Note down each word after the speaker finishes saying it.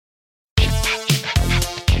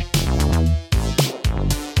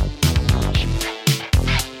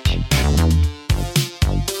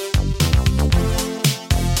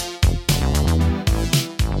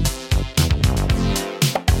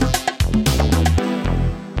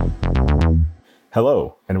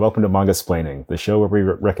Hello, and welcome to Manga-splaining, the show where we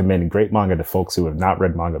recommend great manga to folks who have not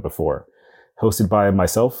read manga before. Hosted by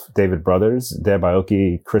myself, David Brothers, Deb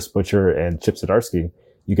Aoki, Chris Butcher, and Chip Zdarsky.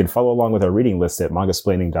 You can follow along with our reading list at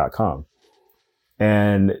mangasplaining.com.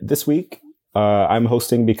 And this week, I'm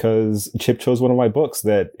hosting because Chip chose one of my books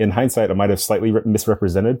that, in hindsight, I might have slightly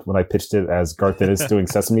misrepresented when I pitched it as Garth Ennis doing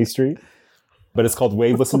Sesame Street. But it's called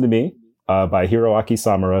Wave Listen to Me. By Hiroaki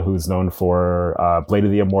Samura, who's known for Blade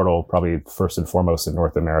of the Immortal, probably first and foremost in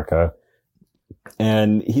North America.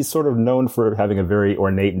 And he's sort of known for having a very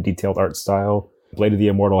ornate and detailed art style. Blade of the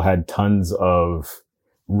Immortal had tons of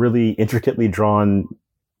really intricately drawn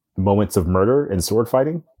moments of murder and sword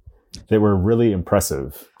fighting that were really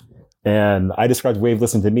impressive. And I described Wave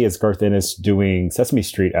Listen to Me as Garth Ennis doing Sesame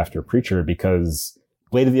Street after Preacher because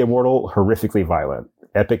Blade of the Immortal, horrifically violent.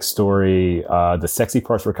 Epic story. The sexy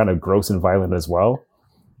parts were kind of gross and violent as well.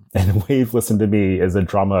 And Wave Listen to Me is a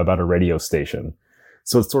drama about a radio station.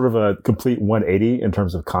 So it's sort of a complete 180 in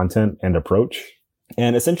terms of content and approach.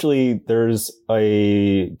 And essentially, there's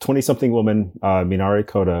a 20-something woman, Minare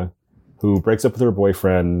Koda, who breaks up with her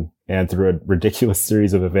boyfriend and through a ridiculous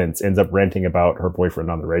series of events ends up ranting about her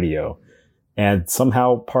boyfriend on the radio. And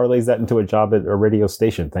somehow parlays that into a job at a radio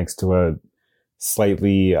station thanks to a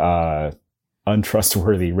slightly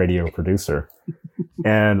untrustworthy radio producer.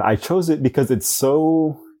 And I chose it because it's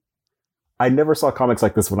so... I never saw comics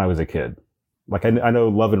like this when I was a kid. Like, I know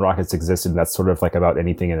Love and Rockets existed, and that's sort of like about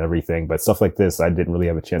anything and everything, but stuff like this I didn't really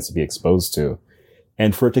have a chance to be exposed to.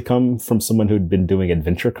 And for it to come from someone who'd been doing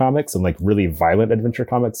adventure comics and like really violent adventure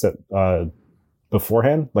comics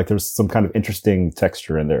beforehand, like there's some kind of interesting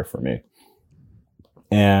texture in there for me.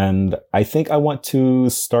 And I think I want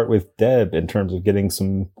to start with Deb in terms of getting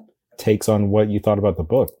some takes on what you thought about the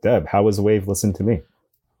book. Deb, how was Wave Listen to Me?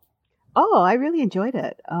 Oh, I really enjoyed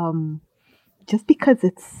it. Just because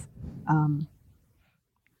it's, I've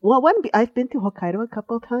been to Hokkaido a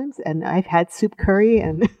couple of times and I've had soup curry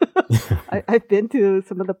and I've been to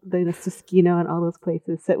some of the Susukino and all those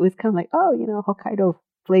places. So it was kind of like, oh, Hokkaido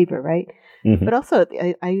flavor, right? Mm-hmm. But also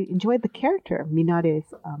I enjoyed the character.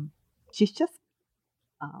 Minare's, she's just,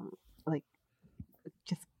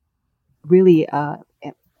 just really,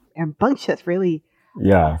 rambunctious, really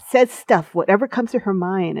says stuff, whatever comes to her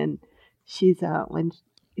mind, and she's when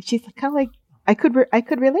she's kind of like I could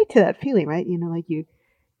relate to that feeling, right? Like you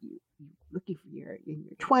looking for in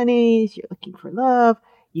your 20s, you're looking for love,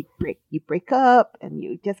 you break up, and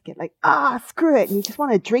you just get like screw it, and you just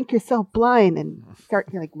want to drink yourself blind and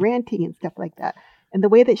start like ranting and stuff like that. And the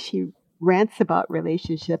way that she rants about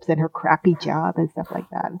relationships and her crappy job and stuff like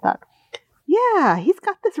that, I thought, yeah, he's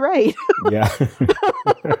got this right. Yeah.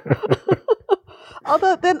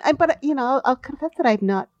 Although then, I'll confess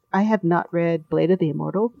that I have not read Blade of the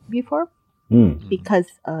Immortal before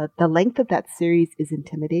because the length of that series is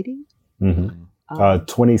intimidating. Mm-hmm.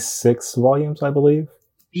 26 volumes, I believe.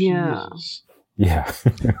 Yeah. Jesus. Yeah.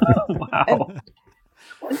 Oh, wow.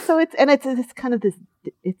 And so it's kind of this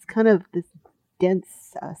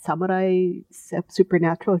dense samurai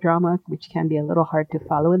supernatural drama, which can be a little hard to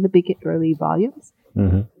follow in the early volumes.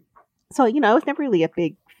 Mm-hmm. So, I was never really a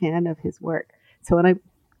big fan of his work. So when I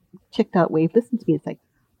checked out Wave Listen to Me, it's like,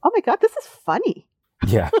 oh my God, this is funny.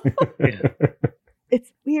 Yeah.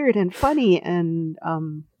 It's weird and funny and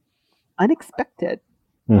unexpected.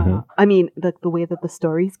 Mm-hmm. I mean, the way that the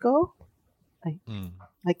stories go. Like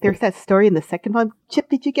there's that story in the second volume. Chip,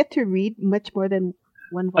 did you get to read much more than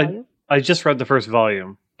one volume? I just read the first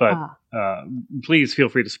volume, but please feel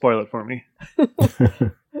free to spoil it for me.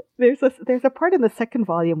 There's a part in the second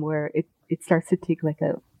volume where it starts to take like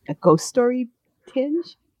a ghost story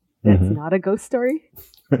tinge. That's not a ghost story.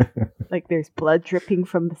 Like there's blood dripping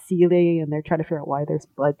from the ceiling, and they're trying to figure out why there's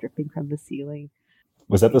blood dripping from the ceiling.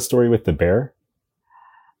 Was that the story with the bear?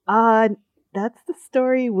 That's the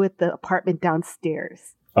story with the apartment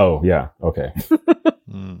downstairs. Oh yeah, okay.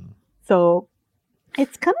 So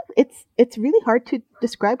it's kind of it's really hard to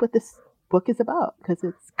describe what this book is about because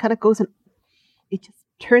it's kind of it just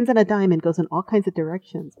turns on a dime and goes in all kinds of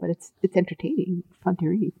directions, but it's entertaining, fun to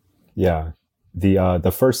read. Yeah.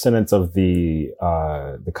 The first sentence of the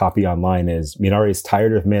copy online is Minare is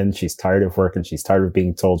tired of men, she's tired of work, and she's tired of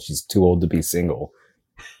being told she's too old to be single.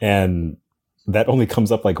 And that only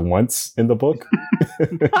comes up like once in the book.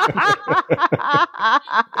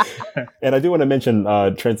 And I do want to mention,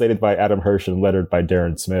 translated by Adam Hirsch and lettered by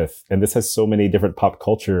Darren Smith. And this has so many different pop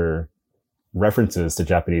culture references to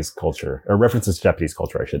Japanese culture, or references to Japanese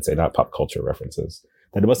culture, I should say, not pop culture references,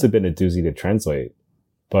 that it must have been a doozy to translate.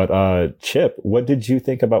 But Chip, what did you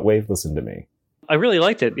think about Wave Listen to Me? I really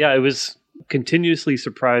liked it. Yeah, it was continuously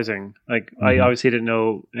surprising. Like, I obviously didn't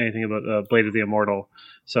know anything about Blade of the Immortal,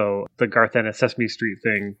 so the Garth Ennis Sesame Street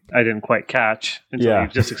thing I didn't quite catch until you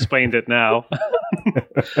just explained it now.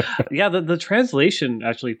 Yeah, the translation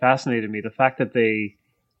actually fascinated me. The fact that they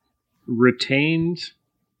retained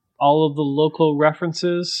all of the local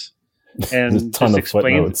references and just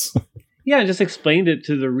explained, and just explained it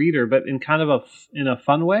to the reader, but in kind of in a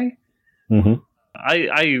fun way. Mm-hmm.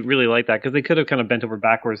 I really like that, because they could have kind of bent over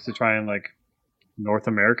backwards to try and like North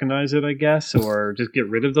Americanize it, I guess, or just get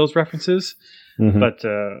rid of those references. Mm-hmm. But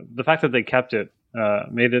the fact that they kept it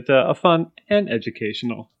made it fun and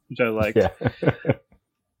educational, which I like.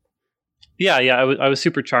 Yeah. I was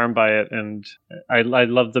super charmed by it, and I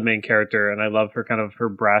loved the main character, and I love her kind of her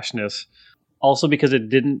brashness. Also, because it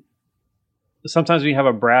didn't. Sometimes when you have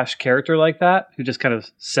a brash character like that who just kind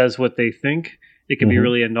of says what they think, it can be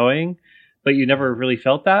really annoying. But you never really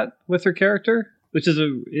felt that with her character, which is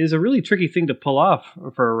a really tricky thing to pull off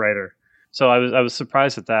for a writer. So I was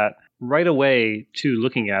surprised at that. Right away, too,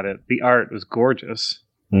 looking at it, the art was gorgeous.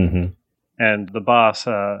 Mm-hmm. And the boss,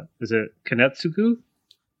 is it Kanetsugu?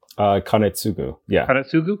 Kanetsugu, yeah.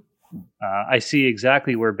 Kanetsugu? I see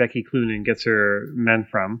exactly where Becky Cloonan gets her men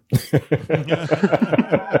from.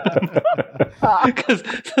 Because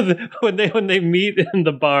when they meet in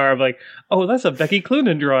the bar, I'm like, oh, that's a Becky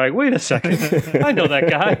Cloonan drawing. Wait a second, I know that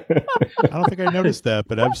guy. I don't think I noticed that,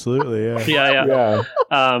 but absolutely, yeah.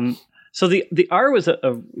 So the art was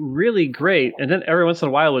a really great, and then every once in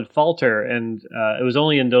a while it would falter, and it was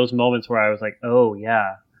only in those moments where I was like, oh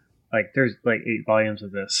yeah, like there's like 8 volumes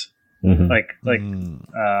of this. Mm-hmm.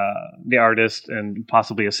 The artist and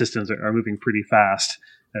possibly assistants are moving pretty fast,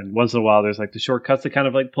 and once in a while there's like the shortcuts that kind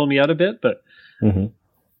of like pull me out a bit, but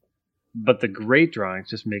the great drawings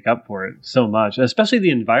just make up for it so much, especially the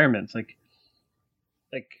environments. Like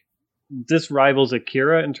this rivals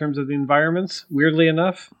Akira in terms of the environments, weirdly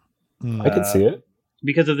enough. I can see it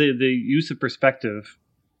because of the use of perspective,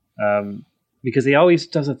 because he always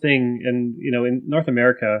does a thing, and in North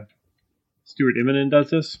America Stuart Immonen does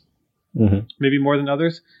this maybe more than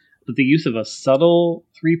others, but the use of a subtle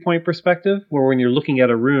 3-point perspective, where when you're looking at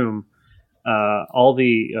a room, all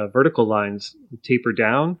the vertical lines taper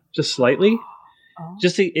down just slightly.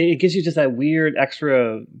 It gives you just that weird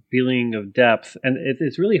extra feeling of depth, and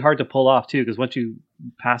it's really hard to pull off too, because once you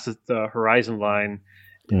pass the horizon line,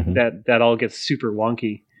 that all gets super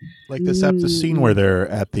wonky. Like the scene where they're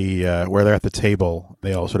at the table,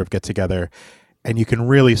 they all sort of get together, and you can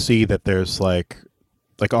really see that there's like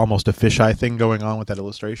almost a fisheye thing going on with that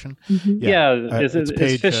illustration. It's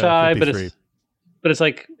fisheye, but it's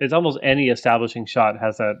like it's almost any establishing shot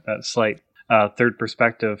has that slight third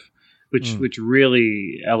perspective, which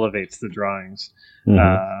really elevates the drawings.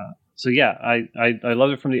 So yeah, I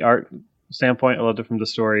loved it from the art standpoint. I loved it from the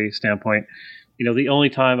story standpoint. The only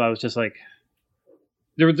time I was just like,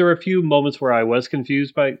 there were a few moments where I was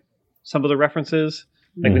confused by some of the references,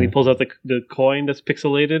 like when he pulls out the coin that's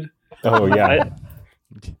pixelated. Oh yeah.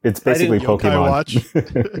 It's basically Pokemon. Watch.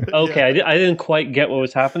 Okay, yeah. I didn't quite get what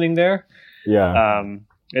was happening there. Yeah.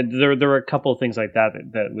 And there were a couple of things like that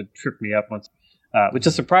would trip me up once, which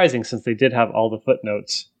is surprising since they did have all the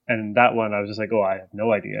footnotes. And that one, I was just like, oh, I have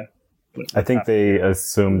no idea. I think they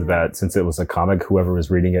assumed that since it was a comic, whoever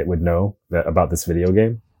was reading it would know about this video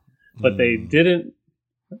game. But they didn't.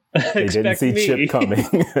 They didn't see Chip coming.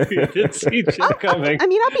 They didn't see Chip coming. I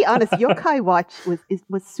mean, I'll be honest. Yokai Watch was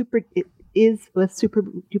super. Was super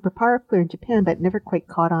duper popular in Japan, but never quite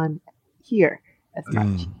caught on here as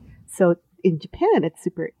much. So in Japan, it's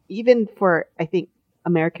super, even for, I think,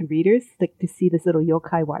 American readers, like to see this little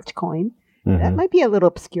Yokai Watch coin, that might be a little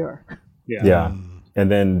obscure. Yeah. And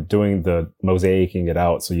then doing the mosaicing it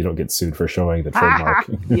out so you don't get sued for showing the trademark.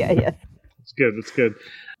 Yeah. It's good. It's good.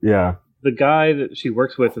 Yeah. The guy that she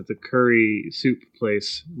works with at the curry soup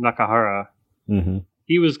place, Nakahara,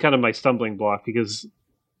 he was kind of my stumbling block because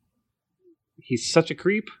he's such a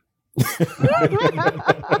creep.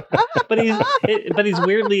 but he's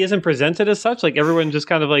weirdly isn't presented as such. Like everyone just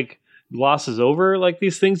kind of like glosses over like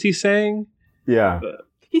these things he's saying. Yeah.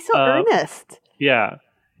 He's so earnest. Yeah.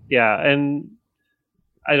 And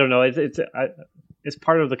I don't know. It's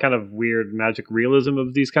part of the kind of weird magic realism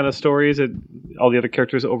of these kind of stories. All the other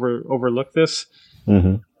characters overlook this.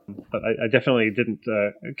 But I definitely didn't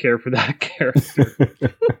care for that character.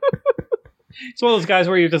 It's one of those guys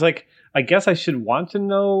where you're just like, I guess I should want to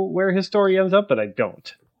know where his story ends up, but I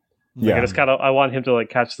don't. Yeah, I just I want him to like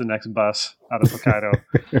catch the next bus out of Hokkaido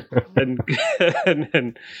and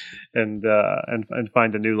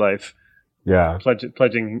find a new life. Yeah,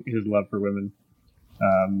 pledging his love for women.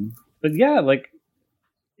 But yeah, like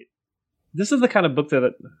this is the kind of book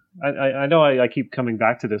that I know I keep coming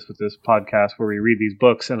back to this with this podcast where we read these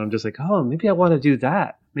books, and I'm just like, oh, maybe I want to do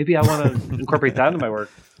that. Maybe I want to incorporate that into my work.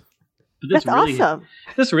 But That's awesome.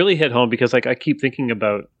 This really hit home because like I keep thinking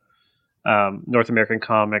about North American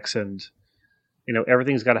comics, and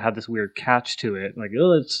everything's got to have this weird catch to it. Like,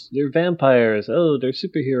 oh, they're vampires. Oh, they're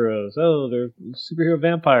superheroes. Oh, they're superhero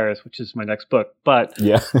vampires, which is my next book. But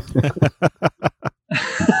yeah.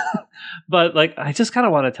 But like, I just kind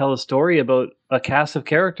of want to tell a story about a cast of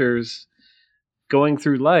characters going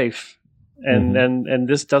through life, and and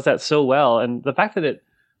this does that so well. And the fact that it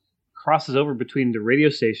crosses over between the radio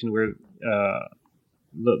station, where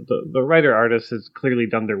the writer artist has clearly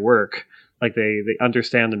done their work, like they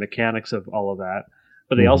understand the mechanics of all of that,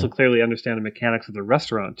 but they also clearly understand the mechanics of the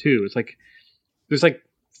restaurant too. It's like there's like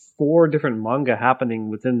 4 different manga happening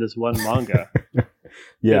within this one manga.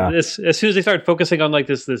 Yeah. As soon as they started focusing on like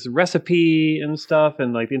this recipe and stuff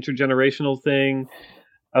and like the intergenerational thing,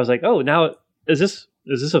 I was like, oh, now is this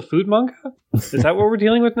a food manga? Is that what we're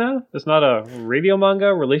dealing with now? It's not a radio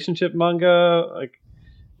manga, relationship manga. Like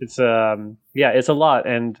it's it's a lot.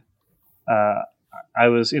 And I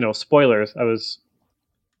was, spoilers.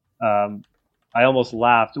 I almost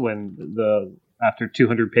laughed when after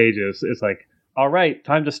 200 pages, it's like, all right,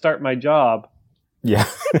 time to start my job. Yeah.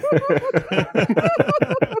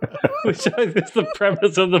 Which is the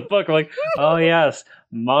premise of the book. I'm like, oh yes,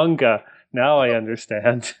 manga. Now I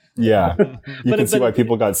understand. Yeah. You can see why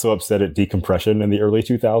people got so upset at decompression in the early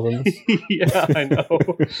 2000s. Yeah, I know.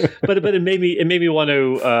 but it made me want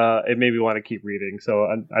to keep reading. So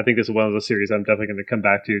I think this is one of the series I'm definitely going to come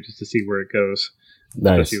back to just to see where it goes.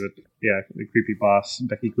 Nice. Especially with the creepy boss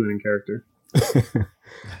Becky Cloonan character.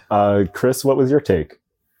 Chris, what was your take?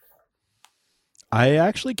 I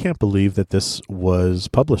actually can't believe that this was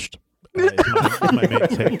published. Is my main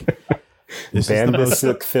take.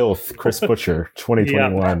 Bandisic Filth, Chris Butcher,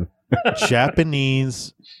 2021.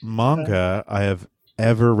 Japanese manga I have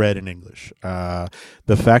ever read in English.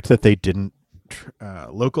 The fact that they didn't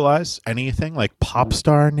localize anything like pop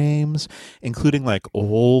star names, including like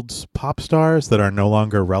old pop stars that are no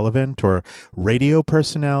longer relevant, or radio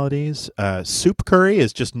personalities. Soup curry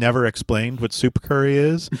is just never explained what soup curry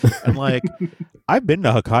is. And like, I've been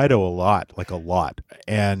to Hokkaido a lot.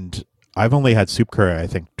 And I've only had soup curry, I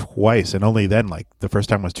think, twice. And only then, like the first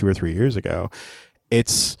time was 2 or 3 years ago.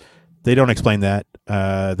 They don't explain that.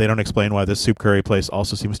 They don't explain why this soup curry place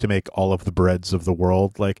also seems to make all of the breads of the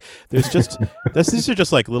world. Like, there's just these are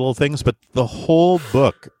just like little things, but the whole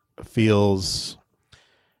book feels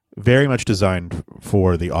very much designed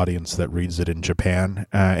for the audience that reads it in Japan,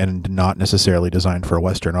 and not necessarily designed for a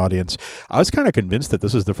Western audience. I was kind of convinced that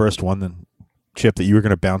this is the first one, Chip, that you were going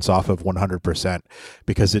to bounce off of 100%,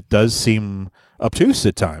 because it does seem obtuse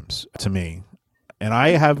at times to me. And I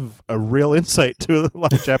have a real insight to a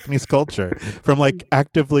lot of Japanese culture from like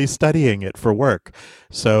actively studying it for work.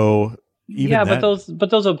 So but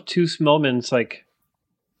those obtuse moments, like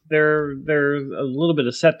they're a little bit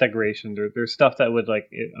of set decoration. There's stuff that would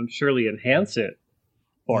I'm surely enhance it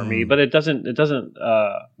for me, but it doesn't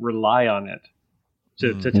rely on it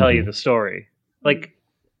to tell you the story. Like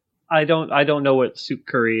I don't know what soup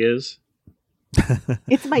curry is.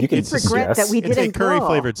 It's my deep regret that we didn't It's a curry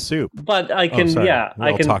flavored soup. But I can,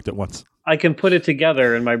 I talked at once. I can put it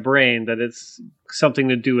together in my brain that it's something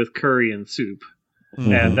to do with curry and soup,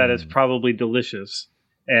 and that it's probably delicious.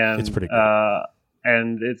 And it's pretty good.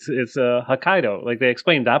 And it's Hokkaido. Like they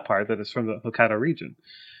explained that part, that it's from the Hokkaido region.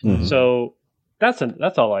 So that's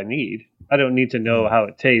all I need. I don't need to know how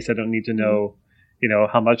it tastes. I don't need to know,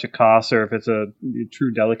 how much it costs or if it's a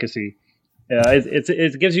true delicacy.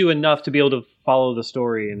 It gives you enough to be able to follow the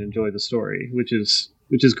story and enjoy the story, which is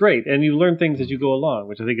great. And you learn things as you go along,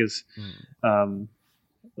 which I think is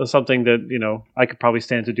something that I could probably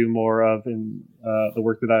stand to do more of in the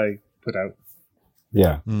work that I put out.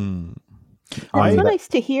 Yeah, it's so nice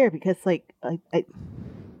to hear, because a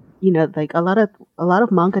lot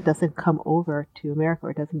of manga doesn't come over to America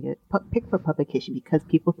or doesn't get picked for publication because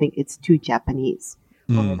people think it's too Japanese,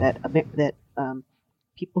 or that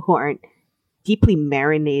people who aren't deeply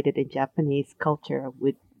marinated in Japanese culture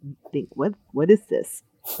would think, what is this?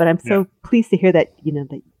 But I'm so pleased to hear that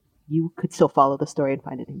that you could still follow the story and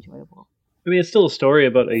find it enjoyable. I mean, it's still a story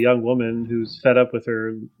about a young woman who's fed up with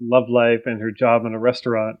her love life and her job in a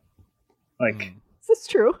restaurant. Like, this is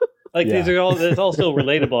true. It's all still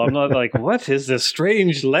relatable. I'm not like, what is this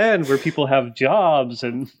strange land where people have jobs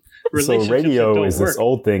and relationships? So radio is work. This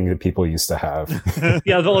old thing that people used to have.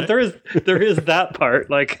 Yeah, there is that part.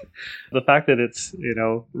 Like the fact that it's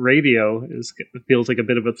radio feels like a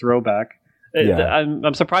bit of a throwback.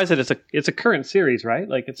 I'm surprised that it's a current series, right?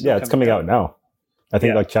 Like it's coming out now. I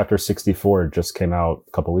think like chapter 64 just came out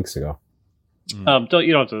a couple weeks ago. You don't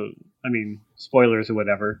have to. I mean, spoilers or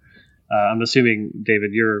whatever. I'm assuming,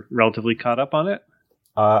 David, you're relatively caught up on it.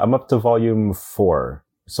 I'm up to volume 4,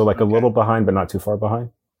 so like a little behind, but not too far behind.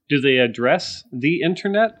 Do they address the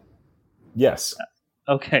internet? Yes.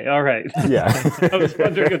 Okay, all right. Yeah. I was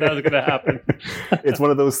wondering if that was going to happen. It's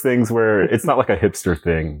one of those things where it's not like a hipster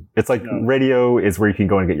thing. It's like radio is where you can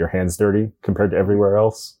go and get your hands dirty compared to everywhere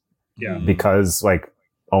else. Yeah. Because like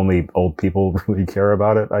only old people really care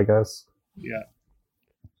about it, I guess. Yeah.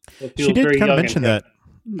 She did kind of mention that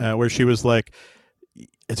where she was like,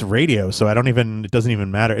 it's radio, so it doesn't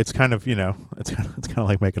even matter. It's kind of, it's kind of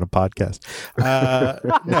like making a podcast.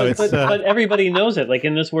 But everybody knows it. Like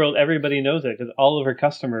in this world, everybody knows it because all of her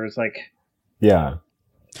customers, start posting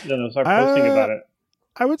about it.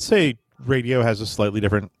 I would say radio has a slightly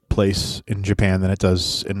different place in Japan than it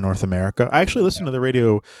does in North America. I actually listened to the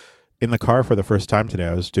radio in the car for the first time today.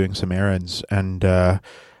 I was doing some errands and,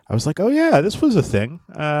 I was like, oh yeah, this was a thing.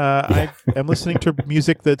 I am listening to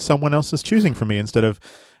music that someone else is choosing for me instead of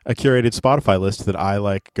a curated Spotify list that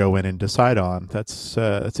I go in and decide on. That's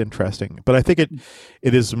interesting. But I think it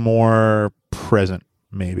is more present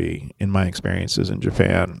maybe in my experiences in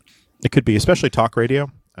Japan. It could be, especially talk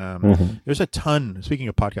radio. There's a ton, speaking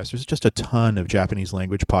of podcasts, there's just a ton of Japanese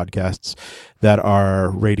language podcasts that are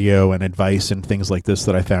radio and advice and things like this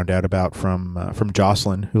that I found out about from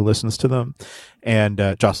Jocelyn, who listens to them,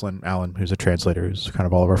 and Jocelyn Allen, who's a translator, who's kind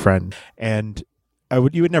of all of our friend. And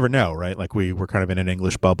you would never know, right? Like we were kind of in an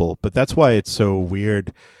English bubble, but that's why it's so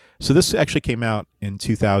weird. So this actually came out in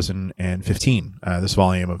 2015, this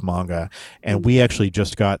volume of manga, and we actually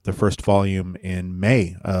just got the first volume in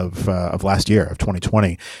May of last year, of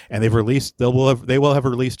 2020, and they will have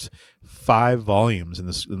released 5 volumes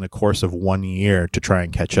in the course of 1 year to try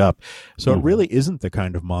and catch up. So it really isn't the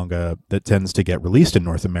kind of manga that tends to get released in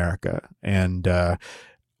North America, and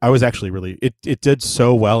I was actually it did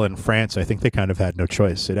so well in France. I think they kind of had no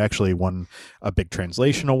choice. It actually won a big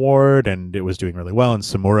translation award and it was doing really well. And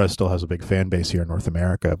Samura still has a big fan base here in North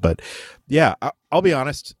America. But yeah, I'll be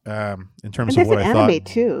honest, in terms of what I thought. There's an anime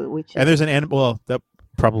too. There's an anime. Well, that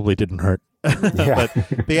probably didn't hurt. But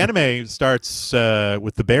the anime starts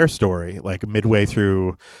with the bear story, like midway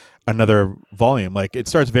through another volume. Like it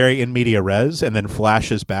starts very in media res and then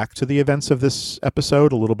flashes back to the events of this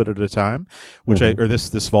episode a little bit at a time,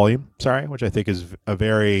 this volume, which I think is a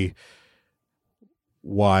very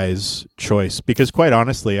wise choice, because quite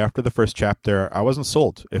honestly, after the first chapter, I wasn't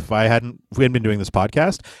sold. If we hadn't been doing this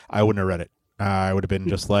podcast, I wouldn't have read it. I would have been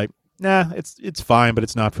just like, nah, it's fine, but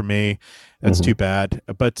it's not for me. That's too bad.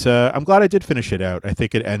 But I'm glad I did finish it out. I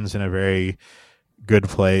think it ends in a very good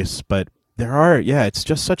place, but it's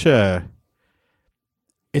just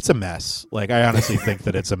it's a mess. Like, I honestly think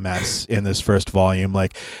that it's a mess in this first volume.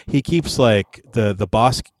 Like, he keeps the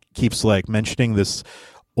boss keeps mentioning this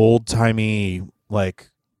old timey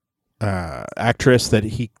actress that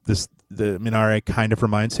the Minare kind of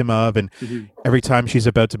reminds him of, and every time she's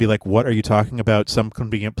about to be like, what are you talking about? Some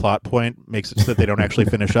convenient plot point makes it so that they don't actually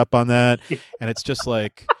finish up on that. And it's just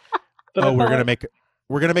like, we're going to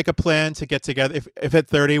make a plan to get together. If at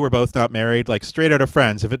 30 we're both not married, like straight out of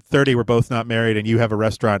Friends, if at 30 we're both not married and you have a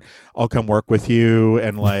restaurant, I'll come work with you.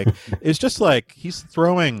 And it's just he's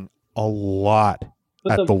throwing a lot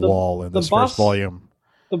at the wall in this first volume.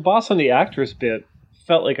 The boss on the actress bit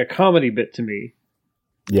felt like a comedy bit to me.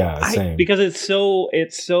 Yeah, same. Because it's so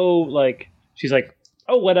she's like,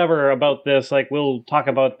 oh, whatever about this. Like, we'll talk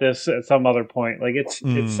about this at some other point. Like, it's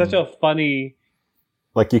such a funny.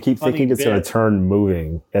 Like, you keep thinking it's going to turn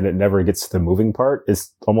moving, and it never gets to the moving part.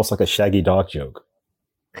 It's almost like a Shaggy Dog joke.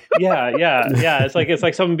 Yeah. It's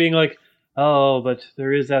like someone being like, oh, but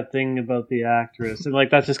there is that thing about the actress. And,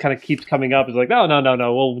 that just kind of keeps coming up. It's like, no,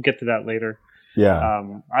 we'll get to that later.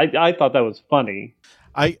 Yeah. I thought that was funny.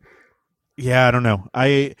 I don't know.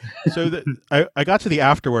 I got to the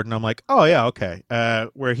afterword, and I'm like, oh, yeah, okay.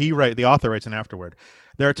 Where the author writes an afterword.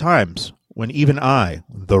 There are times when even I,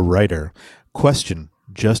 the writer, question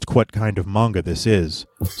just what kind of manga this is,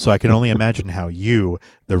 so I can only imagine how you,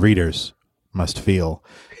 the readers, must feel.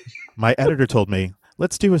 My editor told me,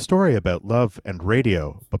 let's do a story about love and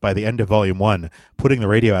radio, but by the end of volume 1, putting the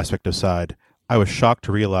radio aspect aside, I was shocked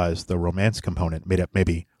to realize the romance component made up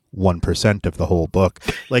maybe 1% of the whole book.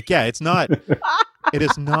 It's not, it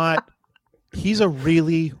is not, he's a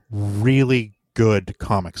really, really good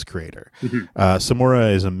comics creator.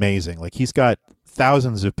 Samura is amazing. He's got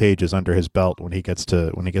thousands of pages under his belt when he gets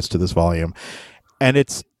to this volume, and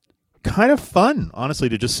it's kind of fun, honestly,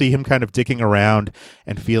 to just see him kind of digging around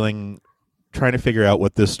and feeling trying to figure out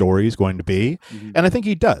what this story is going to be, and I think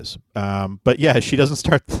he does. But yeah, she doesn't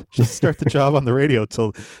start the job on the radio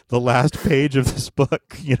till the last page of this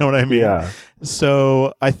book. You know what I mean? Yeah.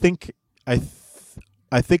 So I think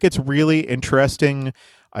it's really interesting.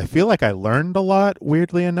 I feel like I learned a lot,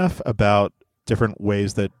 weirdly enough, about different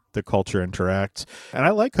ways that the culture interacts. And I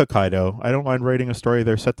like Hokkaido. I don't mind writing a story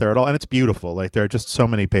there set there at all. And it's beautiful. Like, there are just so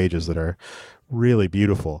many pages that are really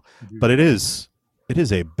beautiful. But it is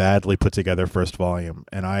a badly put together first volume.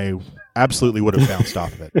 And I absolutely would have bounced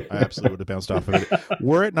off of it.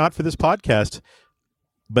 Were it not for this podcast.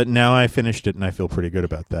 But now I finished it and I feel pretty good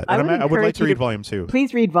about that. And I would like to read volume 2.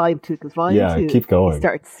 Please read volume 2, because volume 2 keep going.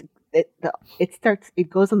 It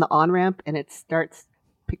goes on the on-ramp and it starts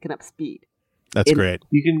picking up speed. That's great.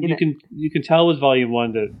 You can tell with volume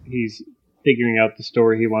 1 that he's figuring out the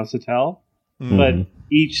story he wants to tell, but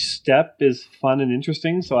each step is fun and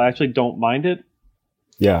interesting. So I actually don't mind it.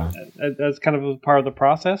 Yeah, that's kind of a part of the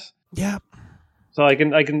process. Yeah. So I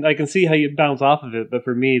can see how you bounce off of it, but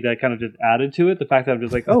for me, that kind of just added to it. The fact that I'm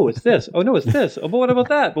just like, oh, it's this. Oh no, it's this. Oh, but what about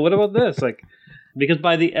that? But what about this? Like, because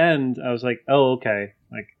by the end, I was like, oh, okay.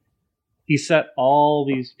 Like, he set all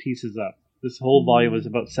these pieces up. This whole volume was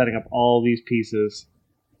about setting up all these pieces,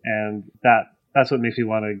 and that's what makes me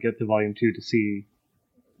want to get to volume 2 to see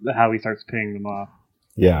how he starts paying them off.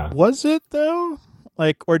 Yeah. Was it though?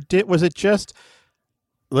 Like, or was it just,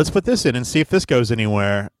 let's put this in and see if this goes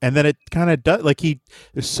anywhere, and then it kind of does? Like,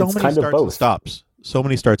 there's so many starts and stops. So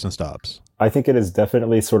many starts and stops. I think it is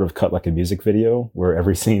definitely sort of cut like a music video, where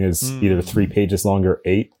every scene is either 3 pages long or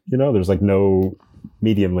 8. You know, there's like no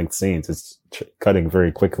medium length scenes. It's cutting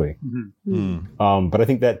very quickly. But I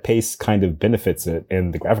think that pace kind of benefits it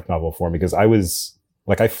in the graphic novel form, because I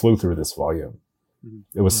flew through this volume.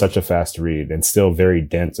 It was such a fast read and still very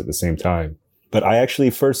dense at the same time. But I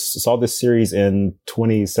actually first saw this series in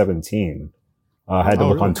 2017. I had to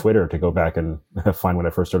look on Twitter to go back and find when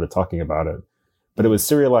I first started talking about it. But it was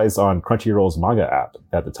serialized on Crunchyroll's manga app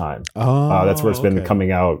at the time. That's where it's been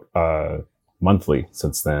coming out monthly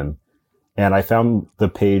since then. And I found the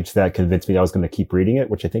page that convinced me I was going to keep reading it,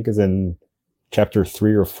 which I think is in chapter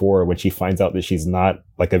 3 or 4, when she finds out that she's not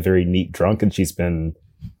like a very neat drunk and she's been...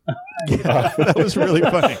 that was really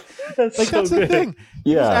funny. That's the thing.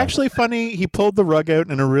 Yeah. It was actually funny. He pulled the rug out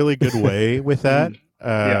in a really good way with that.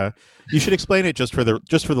 You should explain it just for the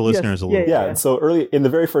listeners a little bit. Yeah. So early in the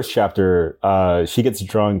very first chapter, she gets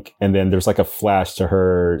drunk, and then there's like a flash to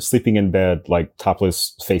her sleeping in bed, like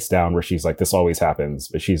topless, face down, where she's like, this always happens.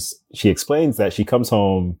 But she explains that she comes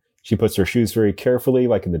home, she puts her shoes very carefully,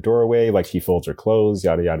 like in the doorway, like she folds her clothes,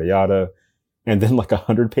 yada, yada, yada. And then like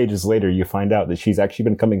 100 pages later, you find out that she's actually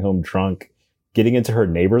been coming home drunk, getting into her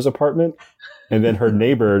neighbor's apartment. And then her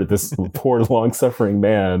neighbor, this poor, long-suffering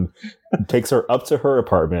man, takes her up to her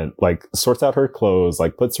apartment, like sorts out her clothes,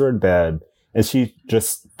 like puts her in bed. And she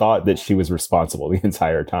just thought that she was responsible the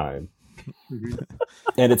entire time.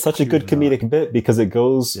 And it's such a good comedic bit, because it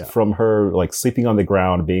goes from her like sleeping on the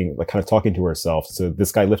ground, being like kind of talking to herself, to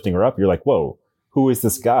this guy lifting her up. You're like, whoa, who is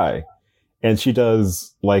this guy? And she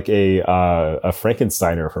does like a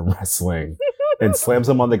Frankensteiner from wrestling and slams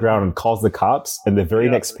him on the ground and calls the cops. And the very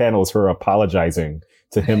next panel is her apologizing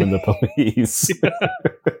to him and the police.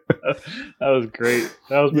 That was great.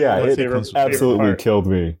 That was my favorite absolutely part. Killed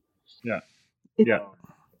me.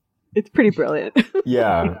 It's pretty brilliant.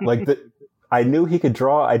 Yeah. Like I knew he could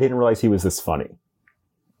draw. I didn't realize he was this funny.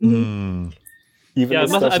 It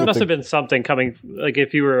must have been something coming. Like,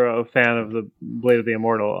 if you were a fan of the Blade of the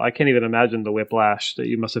Immortal, I can't even imagine the whiplash that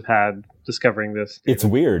you must have had discovering this. It's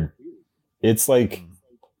weird. It's like,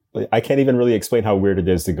 I can't even really explain how weird it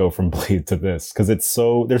is to go from Blade to this, because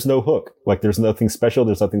there's no hook. Like, there's nothing special.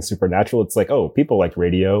 There's nothing supernatural. It's like, oh, people like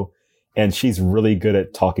radio, and she's really good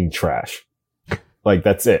at talking trash. Like,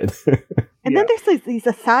 that's it. And then there's these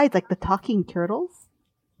asides, like the talking turtles.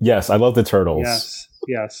 Yes, I love the turtles.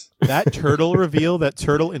 Yes. That turtle reveal, that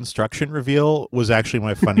turtle instruction reveal was actually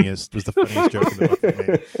the funniest joke in the book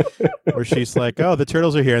for me. Where she's like, oh, the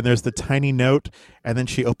turtles are here, and there's the tiny note, and then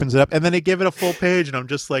she opens it up, and then they give it a full page, and I'm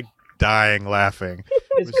just like dying laughing.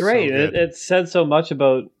 It's great. So it said so much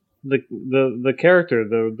about the character,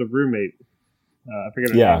 the roommate. I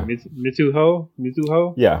forget her name.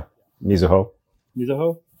 Mizuho? Yeah, Mizuho.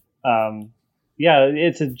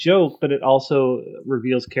 It's a joke, but it also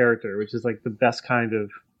reveals character, which is like the best kind of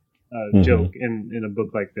joke in a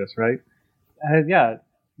book like this, right? And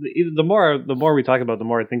the more we talk about it, the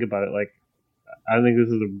more I think about it. Like, I think this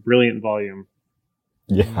is a brilliant volume.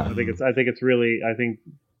 Yeah, I think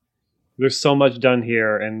there's so much done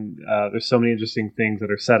here, and there's so many interesting things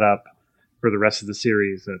that are set up for the rest of the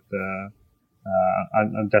series that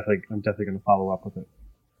I'm definitely going to follow up with it.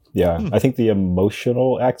 Yeah, I think the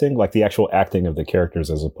emotional acting, like the actual acting of the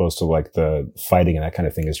characters, as opposed to like the fighting and that kind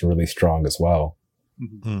of thing, is really strong as well.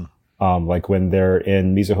 Mm-hmm. Like when they're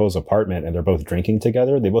in Mizuho's apartment and they're both drinking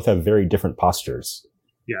together, they both have very different postures.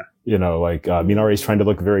 Yeah, like Minari's trying to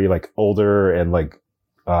look very like older and like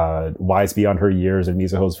wise beyond her years, and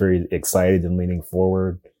Mizuho's very excited and leaning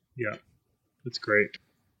forward. Yeah, that's great.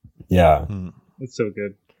 Yeah, it's so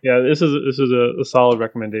good. Yeah, this is a solid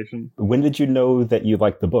recommendation. When did you know that you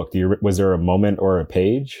liked the book? Was there a moment or a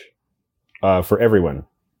page for everyone?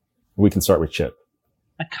 We can start with Chip.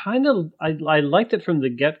 I liked it from the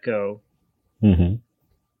get-go. Mm-hmm.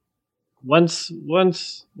 Once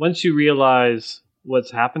you realize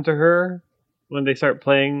what's happened to her when they start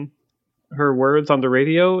playing her words on the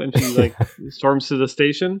radio and she like storms to the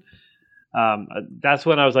station, that's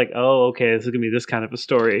when I was like, oh, okay, this is gonna be this kind of a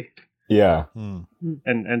story. Yeah. And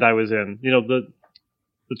I was in. The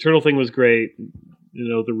turtle thing was great.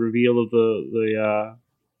 The reveal of the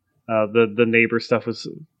neighbor stuff was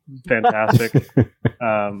fantastic.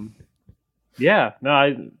 I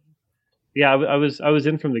was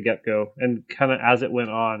in from the get-go, and kind of as it went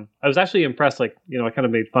on, I was actually impressed. Like, I kind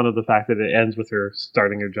of made fun of the fact that it ends with her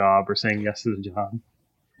starting her job or saying yes to the job.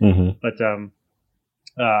 Mm-hmm. But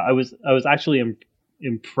I was actually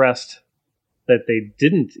impressed that they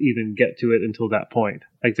didn't even get to it until that point.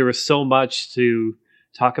 Like, there was so much to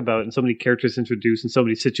talk about and so many characters introduced and so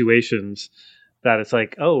many situations that it's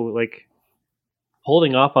like,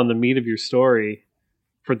 holding off on the meat of your story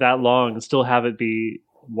for that long and still have it be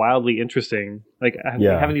wildly interesting. Like, I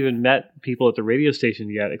haven't even met people at the radio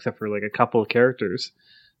station yet, except for like a couple of characters.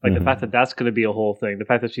 Like, the fact that that's going to be a whole thing, the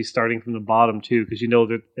fact that she's starting from the bottom too, because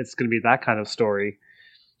that it's going to be that kind of story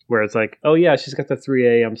where it's like, oh yeah, she's got the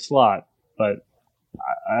 3 a.m. slot, but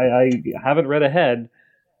I haven't read ahead,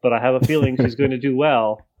 but I have a feeling she's going to do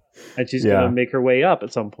well, and she's going to make her way up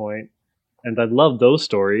at some point. And I love those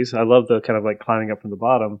stories. I love the kind of like climbing up from the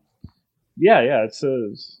bottom. Yeah.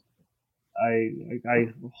 I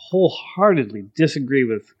wholeheartedly disagree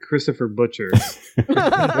with Christopher Butcher.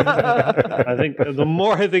 I think the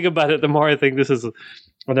more I think about it, the more I think this is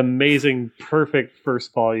an amazing, perfect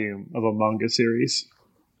first volume of a manga series.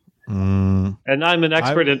 And I'm an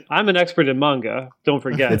expert in manga. Don't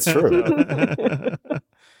forget. It's true.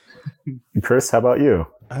 Chris, how about you?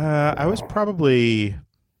 I was probably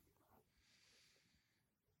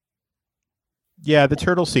the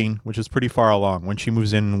turtle scene, which is pretty far along when she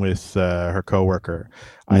moves in with her coworker.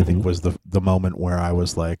 I think was the moment where I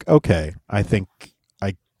was like, okay, I think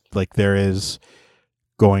there is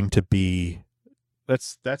going to be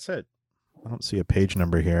that's it. I don't see a page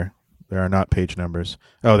number here. There are not page numbers.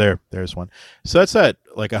 Oh, there's one. So that's at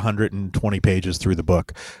like 120 pages through the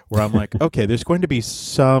book where I'm like, okay, there's going to be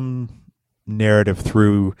some narrative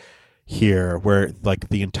through here where like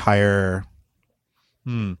the entire,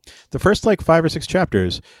 the first like 5 or 6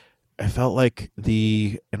 chapters, I felt like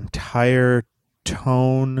the entire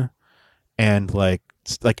tone and like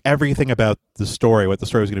everything about the story, what the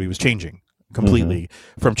story was going to be, was changing completely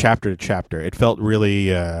from chapter to chapter. It felt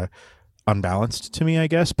really, unbalanced to me, I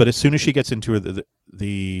guess. But as soon as she gets into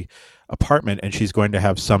the apartment and she's going to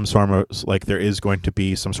have some sort of like there is going to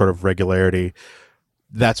be some sort of regularity,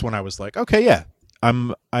 that's when I was like, okay, yeah,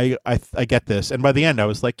 I get this. And by the end I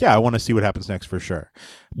was like, yeah, I want to see what happens next for sure.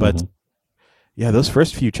 But yeah, those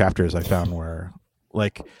first few chapters I found were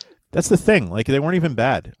like, that's the thing, like they weren't even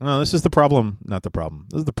bad. No, this is the problem, not the problem.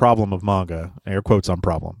 This is the problem of manga. Air quotes on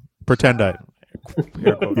problem. Pretend I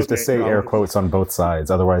you have to say air quotes on both sides,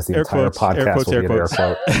 otherwise the entire podcast will be an air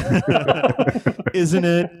quote. Isn't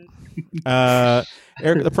it?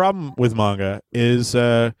 The problem with manga is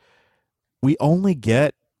we only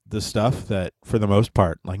get the stuff that, for the most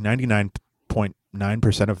part, like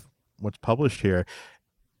 99.9% of what's published here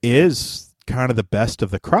is kind of the best of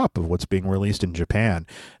the crop of what's being released in Japan.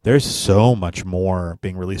 There's so much more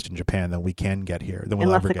being released in Japan than we can get here, than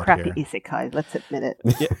we'll ever get here. Lots of crappy isekai, let's admit it.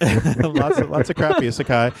 Yeah. lots of crappy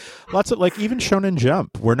isekai. Lots of, like, even Shonen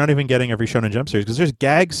Jump. We're not even getting every Shonen Jump series because there's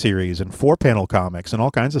gag series and 4-panel comics and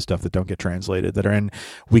all kinds of stuff that don't get translated that are in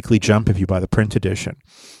Weekly Jump if you buy the print edition.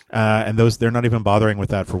 And those, they're not even bothering with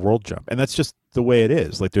that for World Jump. And that's just the way it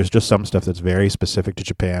is. Like, there's just some stuff that's very specific to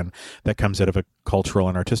Japan that comes out of a cultural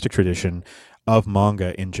and artistic tradition of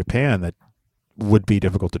manga in Japan that would be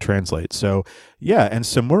difficult to translate. So, yeah, and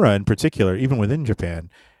Samura in particular, even within Japan,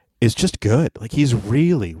 is just good. Like, he's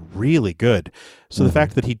really, really good. So the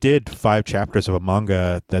fact that he did 5 chapters of a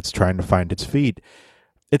manga that's trying to find its feet,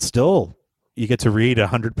 it's still... You get to read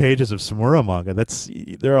 100 pages of Samura manga.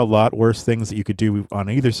 There are a lot worse things that you could do on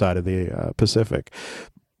either side of the Pacific.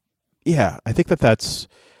 yeah, I think that's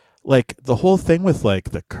like the whole thing with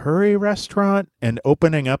like the curry restaurant and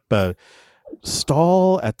opening up a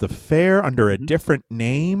stall at the fair under a different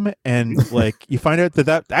name, and like you find out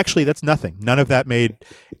that actually that's nothing. None of that made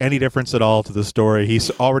any difference at all to the story.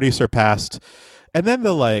 He's already surpassed. And then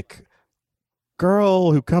the like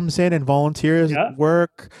girl who comes in and volunteers at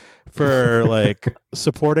work for like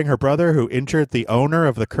supporting her brother who injured the owner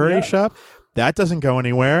of the curry shop. That doesn't go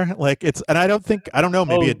anywhere. Like and I don't know.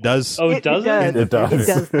 Maybe it does. Oh, it doesn't. It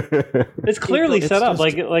does. It's clearly set up.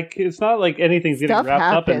 Like it's not like anything's getting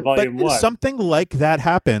wrapped up in volume one. Something like that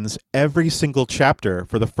happens every single chapter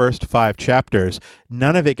for the first 5 chapters.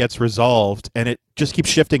 None of it gets resolved, and it just keeps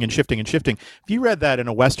shifting and shifting and shifting. If you read that in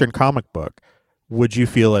a Western comic book, would you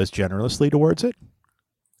feel as generously towards it?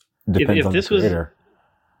 Depends on the creator.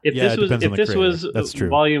 If this was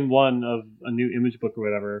volume 1 of a new Image book or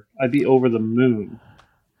whatever, I'd be over the moon.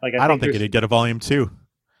 Like I don't think it'd get a volume 2.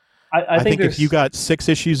 I think if you got 6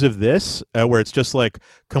 issues of this, where it's just like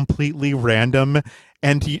completely random,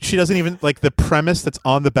 and she doesn't even like the premise that's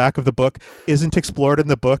on the back of the book isn't explored in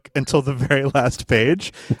the book until the very last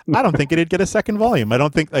page. I don't think it'd get a second volume. I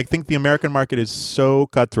think the American market is so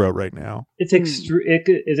cutthroat right now. It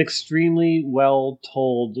is extremely well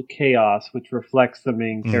told chaos, which reflects the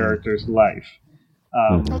main character's life.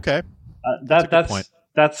 Okay,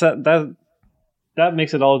 that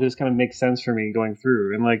makes it all just kind of make sense for me going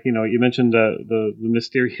through. And like, you mentioned the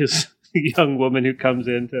mysterious young woman who comes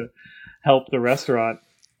in to help the restaurant,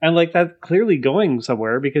 and like that's clearly going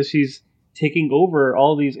somewhere because she's taking over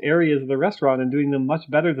all these areas of the restaurant and doing them much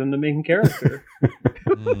better than the main character.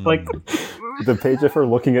 Like the page of her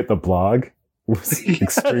looking at the blog was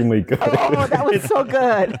extremely good. Oh, that was so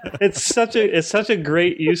good. It's such a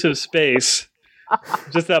great use of space.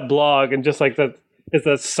 Just that blog, and just like that. It's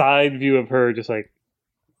a side view of her, just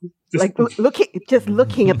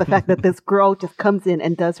looking at the fact that this girl just comes in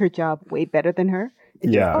and does her job way better than her.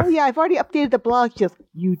 I've already updated the blog.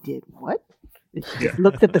 You did what? And she just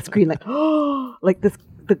looks at the screen like, oh, like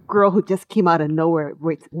the girl who just came out of nowhere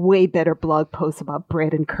writes way better blog posts about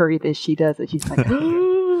bread and curry than she does, and she's like,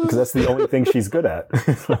 because that's the only thing she's good at.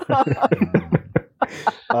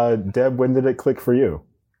 Deb, when did it click for you?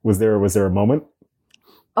 Was there a moment?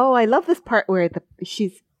 Oh, I love this part where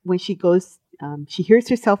when she goes, she hears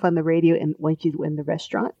herself on the radio, and when she's in the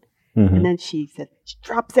restaurant, and then she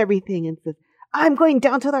drops everything and says, "I'm going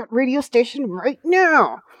down to that radio station right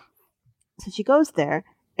now." So she goes there,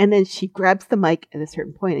 and then she grabs the mic at a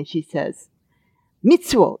certain point, and she says,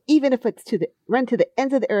 "Mitsuo, even if it's run to the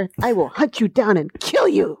ends of the earth, I will hunt you down and kill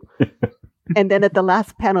you." And then at the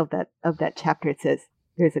last panel of that chapter, it says,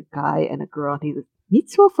 "There's a guy and a girl," and he says,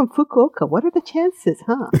 "Mitsuo from Fukuoka, what are the chances,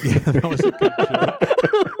 huh?" Yeah, that was a good joke.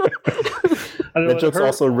 That joke's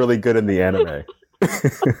also really good in the anime.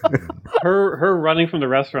 Her running from the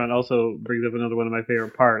restaurant also brings up another one of my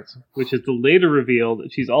favorite parts, which is the later reveal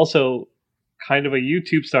that she's also kind of a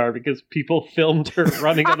YouTube star because people filmed her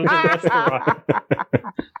running out of the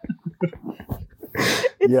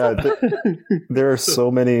restaurant. There are so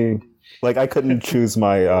many. Like, I couldn't choose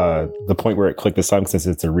my the point where it clicked this time since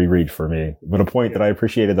it's a reread for me. But a point that I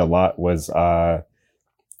appreciated a lot was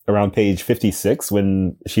around page 56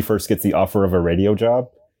 when she first gets the offer of a radio job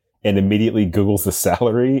and immediately Googles the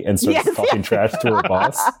salary and starts talking trash to her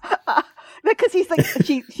boss. Because he's like,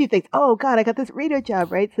 she thinks, "Oh God, I got this radio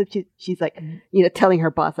job, right?" So she's like, telling her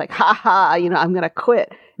boss like, "Ha ha, I'm gonna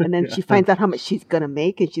quit." And then she finds out how much she's gonna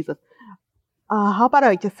make, and she's like, "How about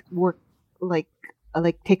I just work like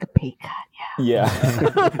take a pay cut?" Yeah.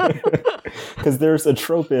 Because there's a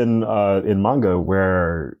trope in manga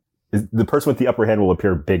where the person with the upper hand will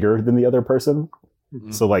appear bigger than the other person.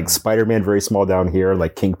 Mm-hmm. So like Spider-Man very small down here,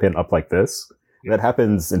 like Kingpin up like this. Yeah. That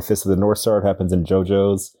happens in Fist of the North Star. It happens in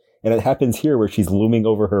JoJo's. And it happens here where she's looming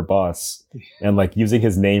over her boss and like using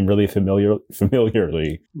his name really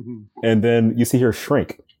familiarly. Mm-hmm. And then you see her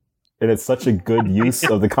shrink. And it's such a good use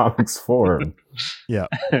of the comics form. Yeah.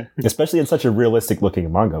 Especially in such a realistic looking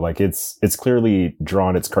manga. Like it's clearly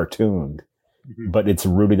drawn, it's cartooned, but it's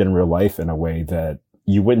rooted in real life in a way that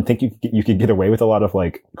you wouldn't think you could get away with a lot of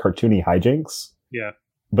like cartoony hijinks. Yeah.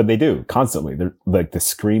 But they do constantly. They're like the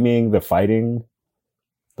screaming, the fighting,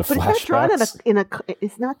 the flashbacks.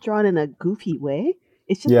 It's not drawn in a goofy way.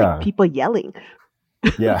 It's just like people yelling.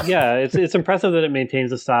 Yeah. Yeah, it's impressive that it maintains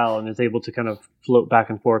the style and is able to kind of float back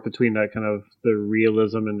and forth between that kind of the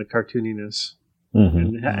realism and the cartooniness,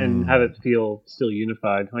 and have it feel still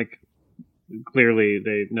unified. Like clearly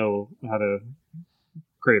they know how to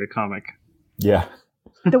create a comic. Yeah.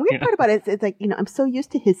 The weird part about it is it's like, I'm so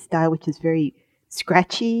used to his style, which is very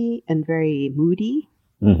scratchy and very moody,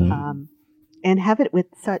 and have it with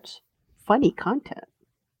such funny content.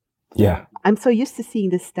 Yeah. I'm so used to seeing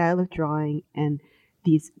this style of drawing and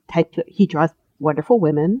these he draws wonderful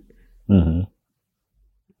women. Mm-hmm.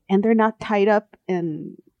 And they're not tied up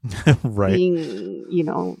and right. being,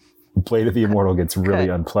 Blade of the Immortal gets really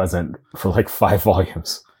unpleasant for like 5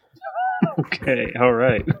 volumes. Okay, all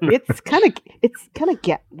right. it's kind of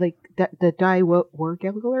get like the Die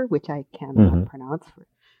Wargiller, which I cannot pronounce.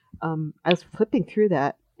 I was flipping through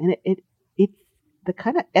that, and it's the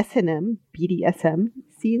kind of S&M BDSM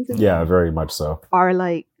scenes. Very much so. Are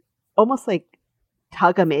like almost like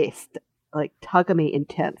Tagame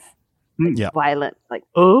intense. Violent, like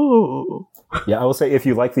Yeah, I will say if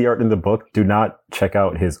you like the art in the book, do not check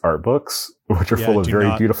out his art books, which are full of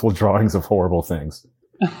very beautiful drawings of horrible things.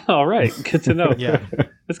 All right, good to know. Yeah,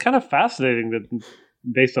 it's kind of fascinating that,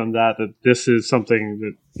 based on that this is something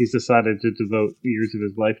that he's decided to devote years of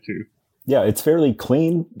his life to. Yeah, it's fairly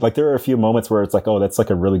clean. Like there are a few moments where it's like, oh, that's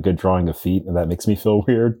like a really good drawing of feet, and that makes me feel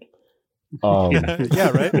weird.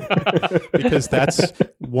 Yeah, right. Because that's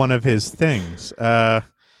one of his things.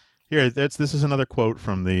 Here, this is another quote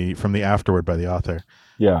from the afterword by the author.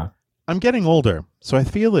 Yeah. I'm getting older, so I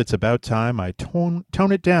feel it's about time I tone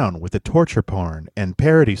it down with the torture porn and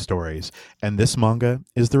parody stories, and this manga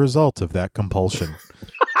is the result of that compulsion.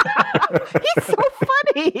 He's so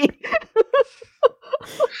funny.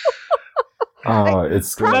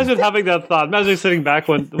 It's good. Imagine having that thought. Imagine sitting back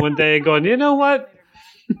one day and going, you know what?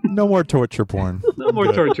 No more torture porn. No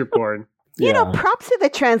more torture porn. Props to the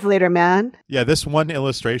translator, man. Yeah, this one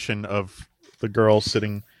illustration of the girl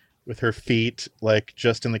sitting with her feet like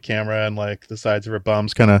just in the camera and like the sides of her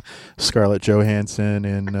bum's kind of Scarlett Johansson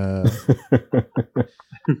in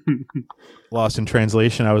Lost in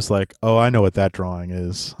Translation. I was like, oh, I know what that drawing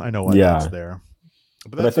is. I know why that's there.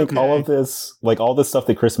 But I think all of this, like all this stuff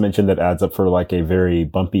that Chris mentioned that adds up for like a very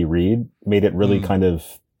bumpy read, made it really kind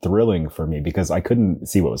of thrilling for me because I couldn't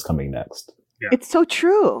see what was coming next. Yeah. It's so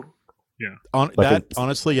true. Yeah.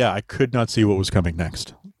 Honestly, I could not see what was coming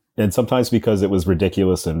next. And sometimes because it was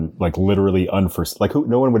ridiculous and like literally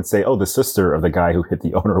no one would say, oh, the sister of the guy who hit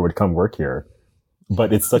the owner would come work here.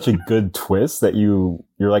 But it's such a good twist that you're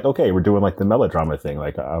like, okay, we're doing like the melodrama thing.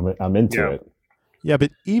 Like I'm into it. Yeah,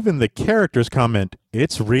 but even the characters comment,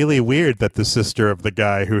 it's really weird that the sister of the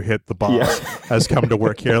guy who hit the boss has come to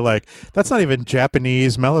work here. Like, that's not even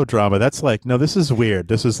Japanese melodrama. That's like, no, this is weird.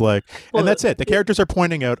 This is like, and that's it. The characters are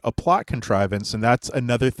pointing out a plot contrivance, and that's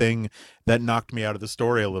another thing that knocked me out of the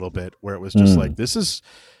story a little bit, where it was just like, this is,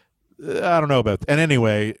 I don't know about, and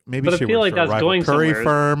anyway, maybe but she I feel works like for a that's rival going curry somewhere.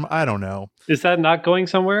 firm. I don't know. Is that not going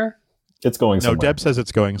somewhere? It's going somewhere. No, Deb says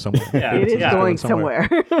it's going somewhere. Yeah, it is going somewhere.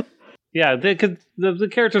 Yeah, because the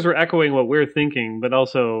characters were echoing what we're thinking, but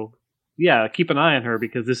also, keep an eye on her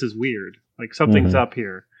because this is weird. Like something's up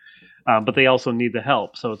here, but they also need the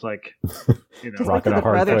help. So it's like, rocking a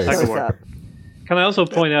hard place. Can I also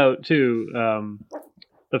point out too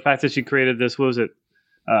the fact that she created this? What was it?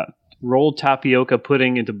 Rolled tapioca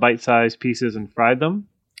pudding into bite-sized pieces and fried them.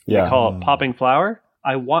 Yeah, they call it popping flour.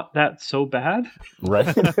 I want that so bad. Right.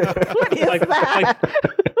 What is that?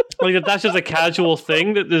 Like if that's just a casual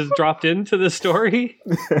thing that is dropped into the story.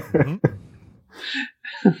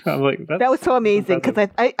 I'm like, that was so amazing because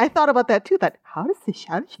I thought about that too. That how does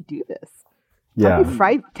she do this? Yeah, how do you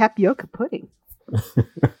fry tapioca pudding?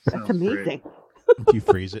 That's amazing. Do you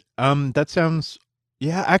freeze it? That sounds.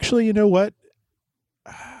 Yeah, actually, you know what?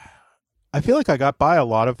 I feel like I got by a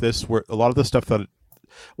lot of this. A lot of the stuff that.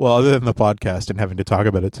 Well, other than the podcast and having to talk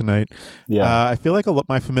about it tonight, I feel like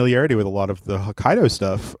my familiarity with a lot of the Hokkaido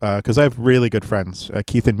stuff, because I have really good friends,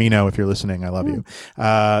 Keith and Mino, if you're listening, I love you,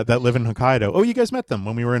 that live in Hokkaido. Oh, you guys met them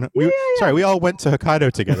when we were in. Sorry, we all went to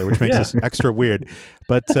Hokkaido together, which makes this extra weird.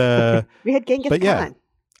 But we had Genghis Khan.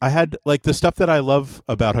 I had like the stuff that I love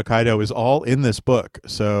about Hokkaido is all in this book.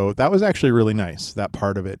 So that was actually really nice, that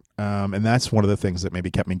part of it. And that's one of the things that maybe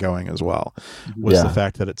kept me going as well, was the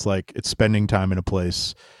fact that it's like it's spending time in a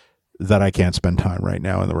place that I can't spend time right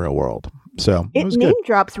now in the real world. So it was name good.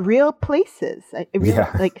 drops real places.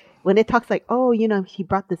 Like when it talks like, oh, he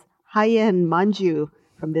brought this high-end manju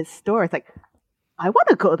from this store. It's like, I want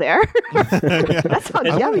to go there. That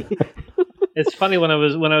sounds yummy. It's funny when I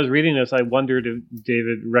was reading this, I wondered if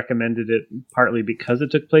David recommended it partly because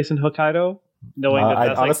it took place in Hokkaido, knowing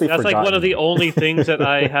that that's like one of the only things that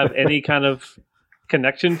I have any kind of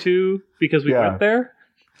connection to because we went there.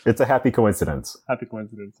 It's a happy coincidence. Happy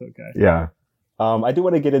coincidence. Okay. Yeah. I do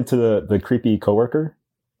want to get into the creepy coworker.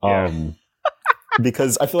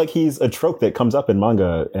 Because I feel like he's a trope that comes up in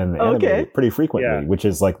manga and anime pretty frequently, which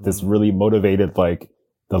is like this really motivated, like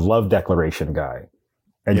the love declaration guy.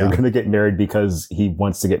 And you're going to get married because he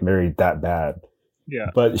wants to get married that bad. Yeah.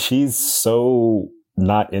 But she's so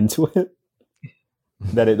not into it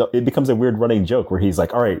that it becomes a weird running joke where he's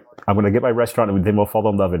like, all right, I'm going to get my restaurant and then we'll fall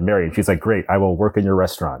in love and marry. And she's like, great, I will work in your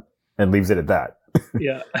restaurant, and leaves it at that.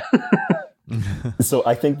 Yeah. So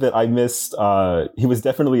I think that I missed, he was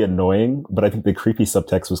definitely annoying, but I think the creepy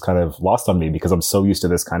subtext was kind of lost on me because I'm so used to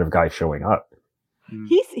this kind of guy showing up.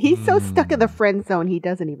 He's so stuck in the friend zone, he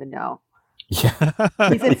doesn't even know. Yeah.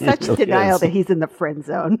 He's in such denial that he's in the friend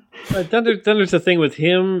zone. Then there's the thing with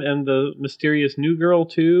him and the mysterious new girl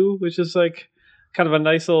too, which is like kind of a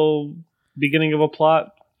nice little beginning of a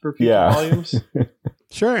plot for future volumes.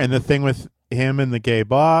 Sure, and the thing with him and the gay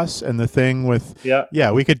boss, and the thing with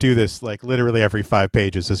we could do this like literally every 5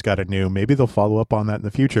 pages has got a new, maybe they'll follow up on that in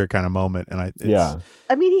the future kind of moment. And I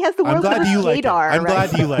mean, he has the world's best gaydar. I'm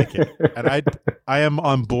glad you like it, and I am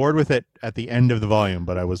on board with it at the end of the volume,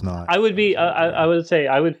 but I was not. I would be. I would say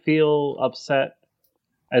I would feel upset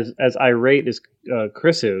as irate as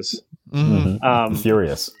Chris is. Mm-hmm.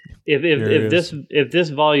 Furious. If this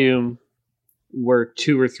volume were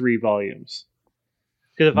 2 or 3 volumes.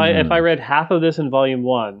 Because if I read half of this in volume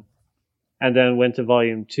 1 and then went to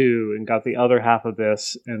volume 2 and got the other half of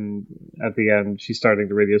this, and at the end she's starting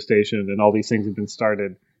the radio station and all these things have been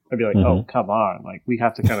started, I'd be like, oh, come on, like we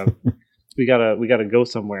have to kind of we gotta go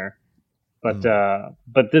somewhere. But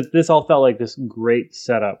this all felt like this great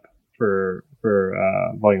setup for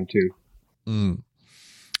volume 2.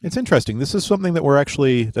 It's interesting. This is something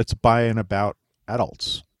that that's by and about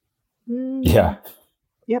adults. Yeah.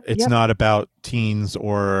 It's not about teens,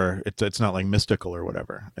 or it's not like mystical or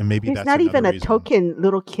whatever. And maybe that's not even a token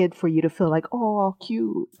little kid for you to feel like, oh,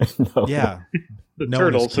 cute. No. Yeah. The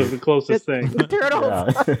turtles are the closest thing. The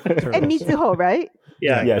turtles. And Mitsuho, right?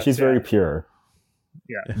 Yeah, she's very pure.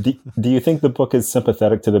 Yeah. Do you think the book is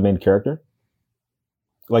sympathetic to the main character?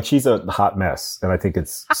 Like, she's a hot mess, and I think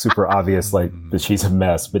it's super obvious, like, that she's a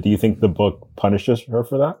mess. But do you think the book punishes her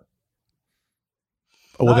for that?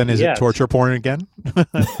 Well, then is it torture porn again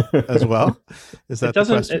as well? Is that the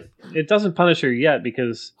question? It doesn't punish her yet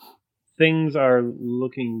because things are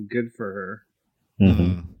looking good for her.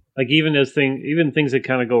 Mm-hmm. Like even things that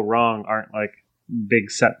kind of go wrong aren't like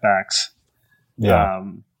big setbacks. Yeah.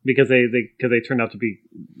 Because they turn out to be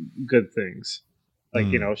good things. Like,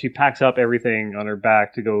 she packs up everything on her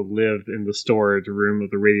back to go live in the storage room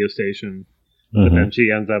of the radio station. Mm-hmm. But then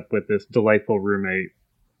she ends up with this delightful roommate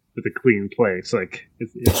with a clean place. Like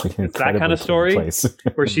it's that kind of story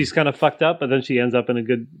where she's kind of fucked up, but then she ends up in a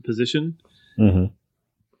good position. Mm-hmm.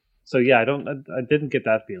 So yeah, I didn't get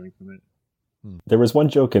that feeling from it. There was one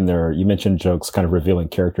joke in there. You mentioned jokes kind of revealing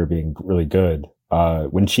character being really good.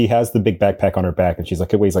 When she has the big backpack on her back and she's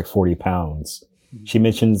like, it weighs like 40 pounds. Mm-hmm. She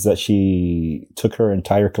mentions that she took her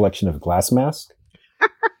entire collection of Glass Mask,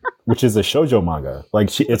 which is a shoujo manga.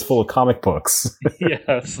 Like it's full of comic books.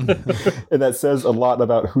 Yes. And that says a lot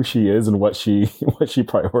about who she is and what she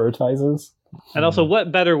prioritizes. And also,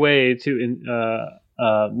 what better way to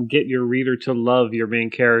get your reader to love your main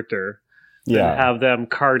character than have them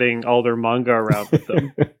carting all their manga around with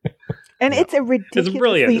them? And it's a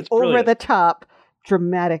ridiculously over the top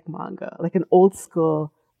dramatic manga, like an old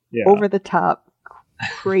school over the top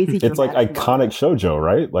crazy. It's like iconic shoujo,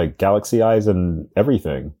 right? Like Galaxy Eyes and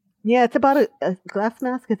everything. Yeah, it's about a Glass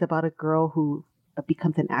Mask is about a girl who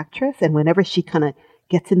becomes an actress, and whenever she kind of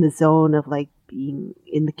gets in the zone of like being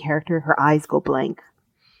in the character, her eyes go blank.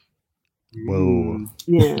 Whoa.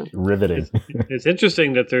 Yeah. Riveting. It's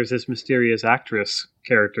interesting that there's this mysterious actress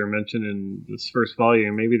character mentioned in this first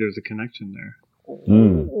volume. Maybe there's a connection there.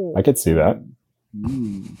 I could see that.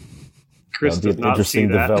 Chris does not see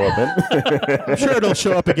that. Development. I'm sure it'll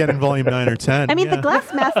show up again in volume 9 or 10. I mean, the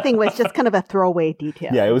Glass Mask thing was just kind of a throwaway detail.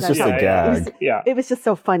 Yeah, it was just a gag. It was just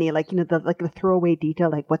so funny, like the throwaway detail,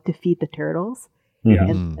 like what to feed the turtles. Yeah.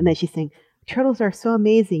 And then she's saying, turtles are so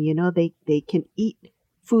amazing. They can eat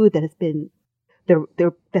food that has been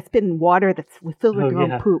that's been water that's filled with their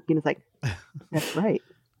own poop. It's like, that's right.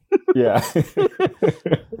 Yeah.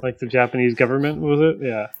 Like the Japanese government, was it?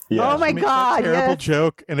 Yeah. Oh my God. Terrible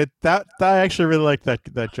joke. And I actually really liked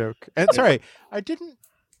that joke. And sorry, I didn't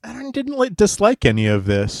dislike any of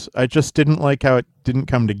this. I just didn't like how it didn't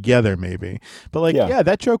come together, maybe. But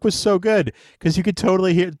that joke was so good because you could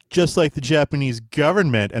totally hear just like the Japanese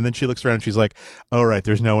government. And then she looks around and she's like, "Oh right,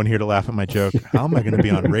 there's no one here to laugh at my joke. How am I going to be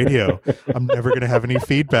on radio? I'm never going to have any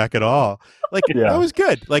feedback at all." That was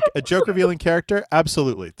good. Like a joke revealing character,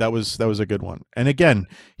 absolutely. That was a good one. And again,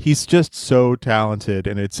 he's just so talented,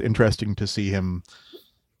 and it's interesting to see him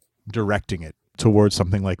directing it towards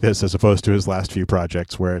something like this as opposed to his last few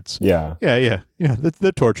projects where it's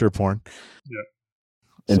the torture porn.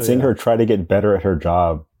 And seeing her try to get better at her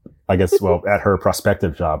job, I guess, well, at her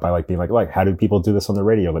prospective job by like being like, how do people do this on the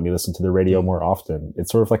radio? Let me listen to the radio more often.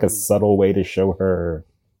 It's sort of like a subtle way to show her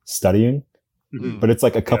studying, but it's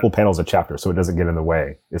like a couple panels a chapter, so it doesn't get in the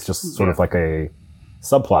way. It's just sort of like a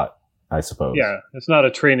subplot, I suppose. Yeah, it's not a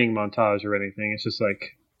training montage or anything. It's just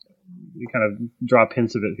like you kind of drop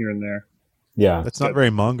hints of it here and there. Yeah. That's not very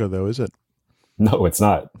manga, though, is it? No, it's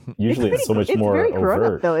not. Usually it's so much more overt. It's very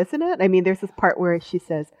grown up, though, isn't it? I mean, there's this part where she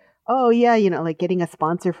says, oh, yeah, like getting a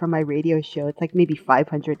sponsor for my radio show, it's like maybe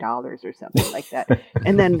 $500 or something like that.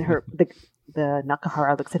 And then the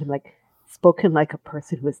Nakahara looks at him like, spoken like a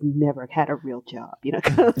person who has never had a real job, Yeah.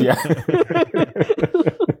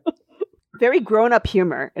 Very grown up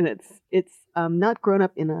humor, and it's not grown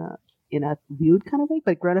up in a lewd kind of way,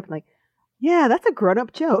 but grown up like, yeah, that's a grown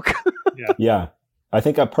up joke. Yeah. I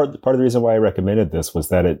think part of the reason why I recommended this was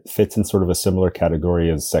that it fits in sort of a similar category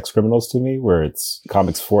as Sex Criminals to me, where it's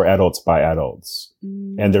comics for adults by adults.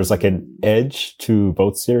 And there's like an edge to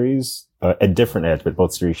both series, a different edge, but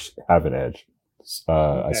both series have an edge.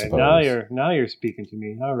 I suppose. Now you're speaking to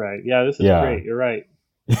me. All right. Yeah, this is great. You're right.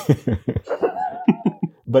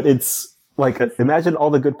 But it's like, imagine all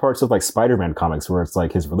the good parts of like Spider-Man comics where it's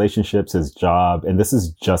like his relationships, his job, and this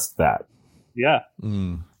is just that. Yeah.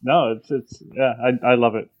 No, it's I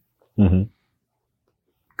love it. Mm-hmm.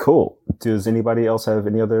 Cool. Does anybody else have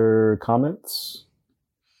any other comments?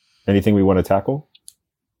 Anything we want to tackle?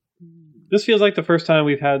 This feels like the first time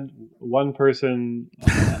we've had one person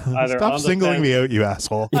either stop on the singling fence, me out, you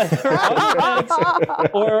asshole,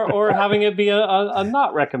 or having it be a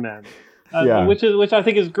not recommend, which I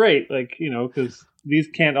think is great. Like, because these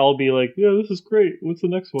can't all be like, yeah, this is great. What's the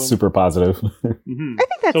next one? Super positive. Mm-hmm. I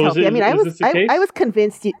think that's healthy. I was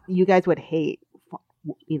convinced you guys would hate,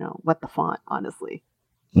 What the Font, honestly.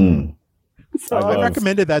 So I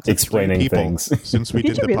recommended that to explaining people things since we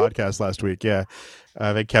did the podcast last week. Yeah,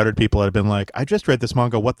 I've encountered people that have been like, I just read this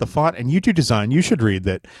manga, What the Font, and you do design. You should read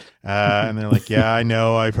that. And they're like, yeah, I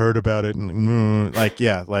know, I've heard about it. And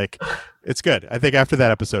it's good. I think after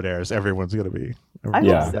that episode airs, everyone's going to be. I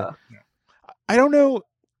hope so. I don't know.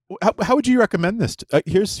 How would you recommend this?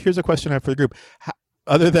 Here's a question I have for the group.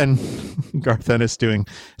 Other than Garth Ennis doing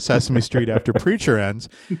Sesame Street after Preacher ends,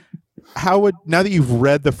 now that you've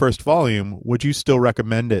read the first volume, would you still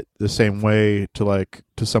recommend it the same way to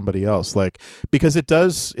somebody else? Because it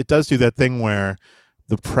does do that thing where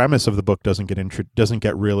the premise of the book doesn't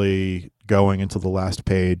get really going until the last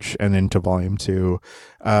page and into volume 2.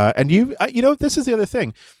 And this is the other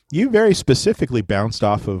thing. You very specifically bounced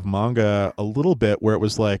off of manga a little bit where it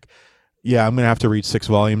was like, yeah, I'm going to have to read 6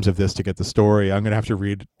 volumes of this to get the story. I'm going to have to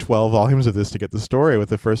read 12 volumes of this to get the story with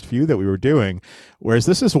the first few that we were doing. Whereas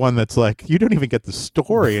this is one that's like, you don't even get the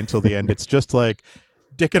story until the end. It's just like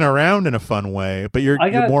dicking around in a fun way, but you're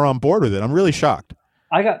more on board with it. I'm really shocked.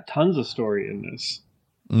 I got tons of story in this.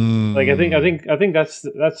 Like, I think that's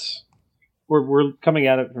we're coming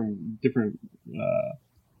at it from different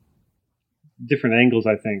angles.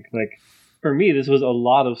 I think, like, for me, this was a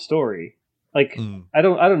lot of story. Like, I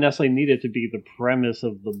don't necessarily need it to be the premise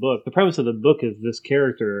of the book. The premise of the book is this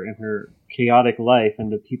character and her chaotic life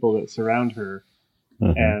and the people that surround her,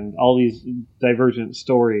 and all these divergent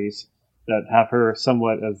stories that have her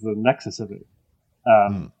somewhat as the nexus of it.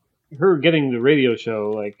 Her getting the radio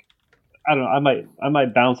show, like, I don't know, I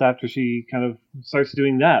might bounce after she kind of starts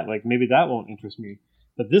doing that. Like, maybe that won't interest me,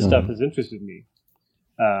 but this stuff has interested me.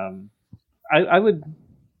 I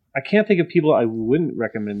can't think of people I wouldn't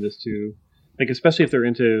recommend this to. Like, especially if they're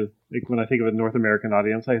into, like, when I think of a North American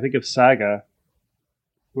audience, I think of Saga,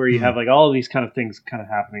 where you have like all of these kind of things kind of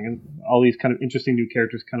happening, and all these kind of interesting new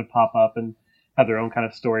characters kind of pop up and have their own kind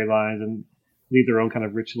of storylines and lead their own kind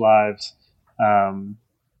of rich lives. I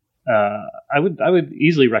would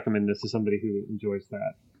easily recommend this to somebody who enjoys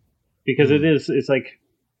that, because it's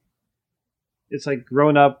like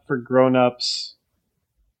grown up for grown-ups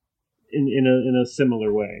in a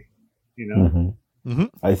similar way,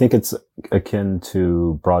 I think it's akin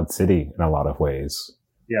to Broad City in a lot of ways.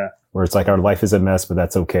 Yeah. Where it's like our life is a mess, but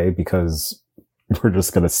that's okay because we're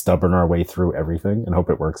just going to stubborn our way through everything and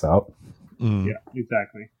hope it works out. Yeah,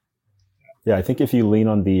 exactly. Yeah, I think if you lean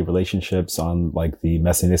on the relationships, on like the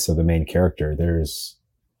messiness of the main character, there's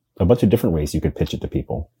a bunch of different ways you could pitch it to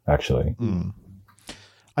people, actually.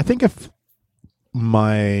 I think if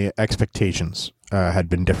my expectations had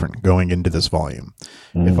been different going into this volume,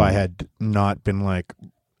 if I had not been like,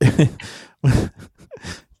 it's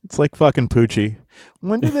like fucking Poochie.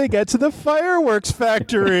 When do they get to the fireworks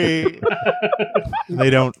factory? They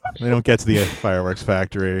don't get to the fireworks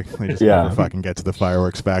factory. They just never fucking get to the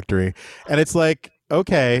fireworks factory. And it's like,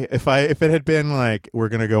 okay, if it had been like, we're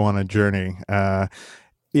gonna go on a journey,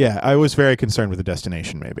 Yeah, I was very concerned with the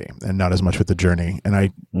destination, maybe, and not as much with the journey. And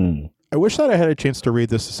I wish that I had a chance to read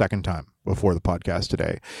this a second time before the podcast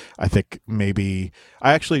today. I think maybe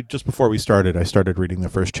I actually, just before we started, I started reading the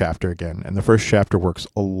first chapter again, and the first chapter works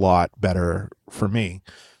a lot better for me,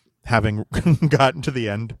 having gotten to the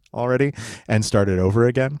end already and started over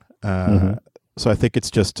again. So I think it's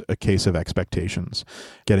just a case of expectations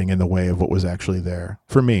getting in the way of what was actually there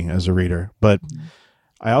for me as a reader. But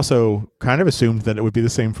I also kind of assumed that it would be the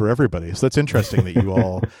same for everybody. So that's interesting that you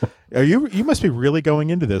all you must be really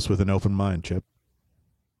going into this with an open mind, Chip.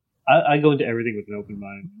 I go into everything with an open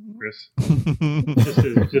mind, Chris.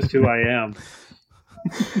 just who I am.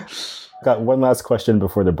 Got one last question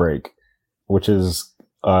before the break, which is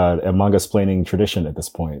a manga-splaining tradition at this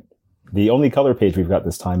point. The only color page we've got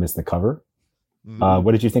this time is the cover.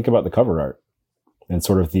 What did you think about the cover art and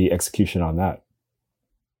sort of the execution on that?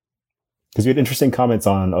 Because you had interesting comments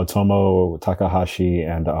on Otomo, Takahashi,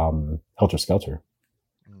 and Helter Skelter.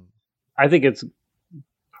 I think it's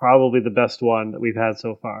probably the best one that we've had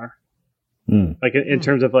so far. Like in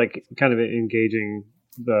terms of like kind of engaging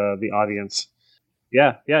the audience.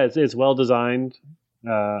 Yeah, it's well designed.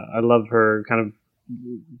 I love her kind of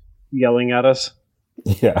yelling at us.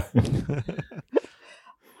 Yeah.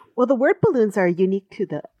 Well, the word balloons are unique to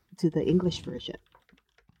the English version.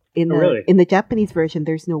 In the Japanese version,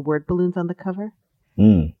 there's no word balloons on the cover.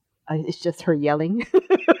 It's just her yelling.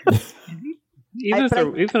 Even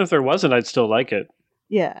if there wasn't, I'd still like it.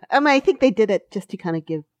 Yeah, I mean, I think they did it just to kind of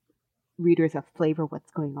give readers a flavor of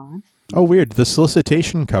what's going on. Oh, weird. The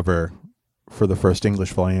solicitation cover for the first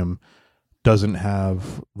English volume doesn't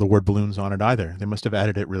have the word balloons on it either. They must have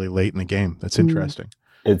added it really late in the game. That's interesting.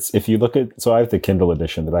 It's if you look at, so I have the Kindle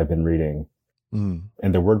edition that I've been reading, and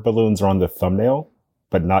the word balloons are on the thumbnail,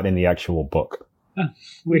 but not in the actual book.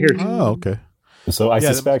 Weird. Oh, okay. So I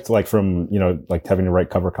suspect, like from like having to write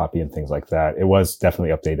cover copy and things like that, it was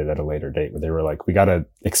definitely updated at a later date where they were like, we got to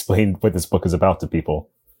explain what this book is about to people.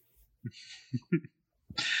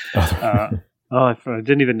 I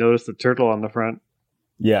didn't even notice the turtle on the front.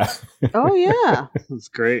 Yeah. Oh yeah, that's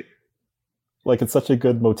great. Like, it's such a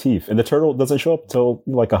good motif, and the turtle doesn't show up till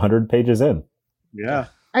like 100 pages in. Yeah,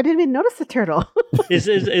 I didn't even notice the turtle.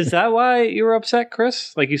 Is that why you were upset,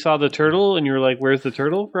 Chris? Like, you saw the turtle and you were like, "Where's the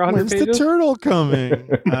turtle for 100 pages?" When's the turtle coming?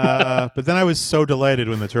 But then I was so delighted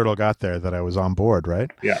when the turtle got there that I was on board.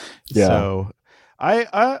 Right? Yeah. So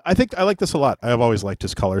I think I like this a lot. I've always liked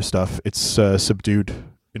his color stuff. It's subdued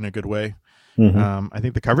in a good way. I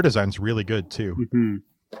think the cover design's really good too.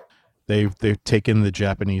 They've taken the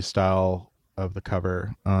Japanese style of the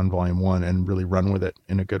cover on volume 1 and really run with it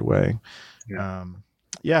in a good way.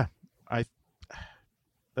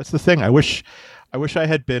 That's the thing. I wish I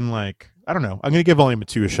had been like, I don't know, I'm going to give volume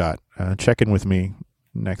 2 a shot. Check in with me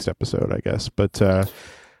next episode, I guess. But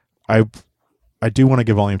I do want to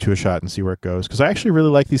give volume 2 a shot and see where it goes, because I actually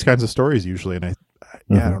really like these kinds of stories usually. And I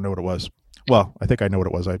don't know what it was. Well, I think I know what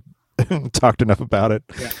it was. I talked enough about it.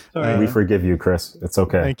 Yeah, we forgive you, Chris. It's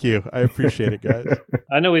okay. Thank you. I appreciate it, guys.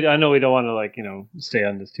 I know we don't want to stay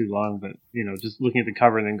on this too long, but just looking at the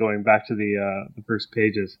cover and then going back to the first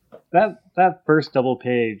pages. That first double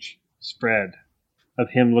page spread of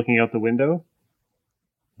him looking out the window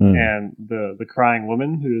and the crying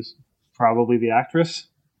woman who's probably the actress.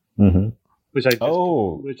 Which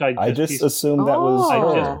I just assumed that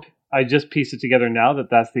was. I just pieced it together now that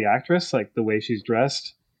that's the actress, like the way she's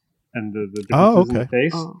dressed. And the differences in the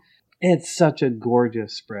face. It's such a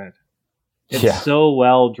gorgeous spread. It's so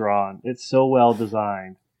well drawn. It's so well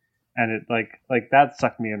designed, and it like that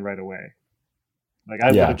sucked me in right away. Like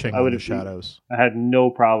I would have shadows. I had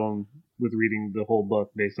no problem with reading the whole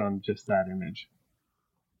book based on just that image.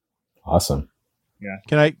 Awesome. Yeah.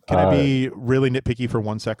 Can I be really nitpicky for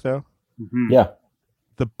 1 sec though? Yeah.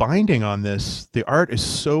 The binding on this, the art is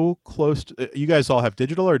so close. You guys all have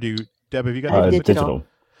digital, or Deb? Have you got digital?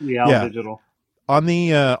 Yeah, digital. On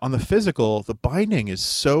the physical, the binding is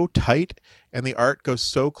so tight and the art goes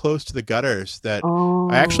so close to the gutters that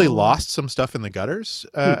I actually lost some stuff in the gutters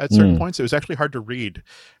at certain points. It was actually hard to read.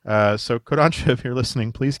 So Kodansha, if you're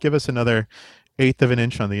listening, please give us another 1/8 of an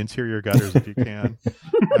inch on the interior gutters if you can.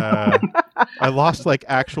 I lost like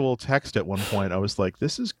actual text at one point. I was like,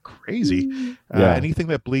 this is crazy. Anything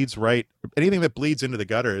that bleeds into the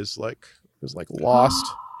gutter is like lost.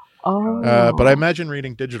 But I imagine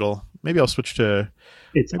reading digital. Maybe I'll switch to.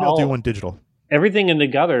 I'll do one digital. Everything in the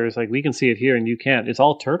gutters, like we can see it here, and you can't. It's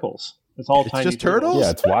all turtles. It's tiny. Just turtles.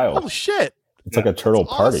 Yeah, it's wild. Oh shit! It's like a turtle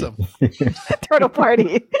party. Awesome. Turtle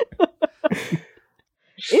party.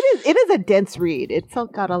 It is a dense read. It's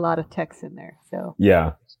got a lot of text in there. So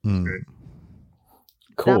yeah. Cool.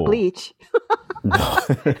 Not Bleach. No,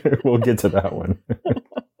 we'll get to that one.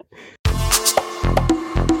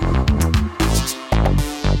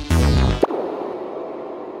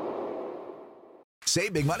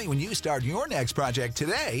 Save big money when you start your next project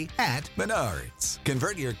today at Menards.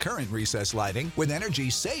 Convert your current recessed lighting with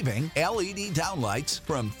energy-saving LED downlights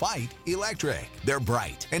from Fight Electric. They're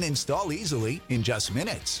bright and install easily in just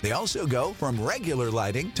minutes. They also go from regular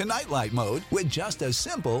lighting to nightlight mode with just a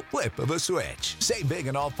simple flip of a switch. Save big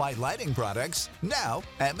on all Fight lighting products now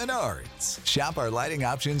at Menards. Shop our lighting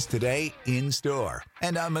options today in-store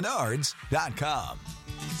and on Menards.com.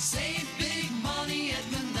 Save big money at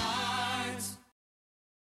Menards.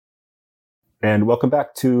 And welcome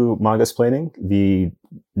back to Mangasplaining, the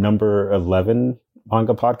number 11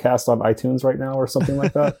 manga podcast on iTunes right now, or something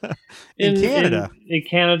like that. in Canada. In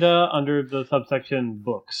Canada, under the subsection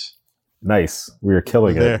books. Nice. We are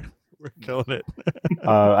killing it. We're killing it.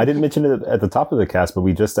 I didn't mention it at the top of the cast, but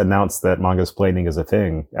we just announced that Mangasplaining is a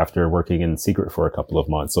thing after working in secret for a couple of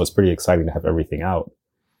months. So it's pretty exciting to have everything out.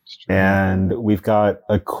 And we've got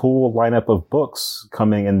a cool lineup of books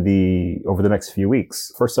coming over the next few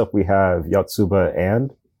weeks. First up, we have Yotsuba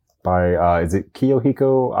and by, is it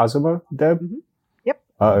Kiyohiko Azuma, Deb? Mm-hmm. Yep.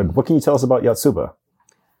 What can you tell us about Yotsuba?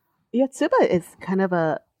 Yotsuba is kind of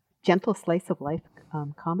a gentle slice of life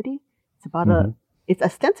comedy. It's about it's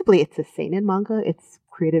ostensibly a seinen manga. It's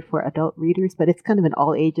created for adult readers, but it's kind of an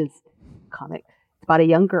all ages comic. It's about a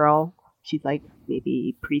young girl. She's like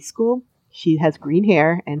maybe preschool. She has green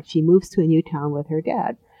hair, and she moves to a new town with her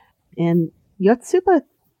dad. And Yotsuba,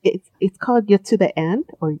 it's called Yotsuba and,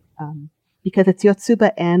 or because it's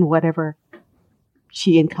Yotsuba and whatever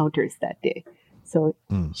she encounters that day. So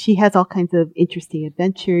she has all kinds of interesting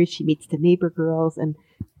adventures. She meets the neighbor girls, and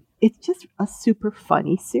it's just a super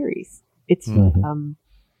funny series. It's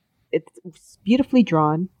it's beautifully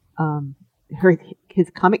drawn. His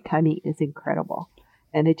comic timing is incredible.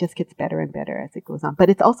 And it just gets better and better as it goes on. But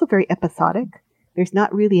it's also very episodic. There's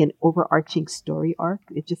not really an overarching story arc.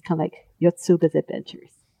 It's just kind of like Yotsuba's adventures.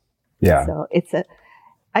 Yeah. So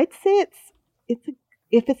I'd say if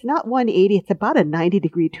it's not 180, it's about a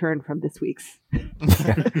 90-degree turn from this week's.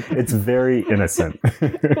 It's very innocent.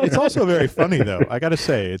 It's also very funny, though. I got to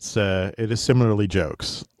say, it is similarly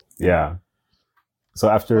jokes. Yeah. So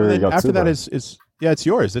after Yotsuba, after that is it's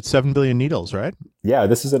yours. It's 7 Billion Needles, right? Yeah,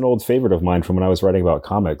 this is an old favorite of mine from when I was writing about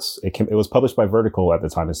comics. It was published by Vertical at the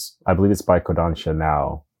time. I believe it's by Kodansha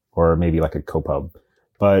now, or maybe like a Copub.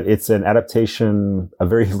 But it's an adaptation, a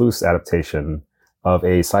very loose adaptation of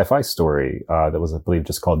a sci-fi story that was, I believe,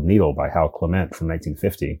 just called Needle by Hal Clement from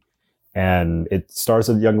 1950. And it stars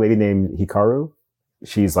a young lady named Hikaru.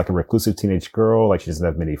 She's like a reclusive teenage girl, like she doesn't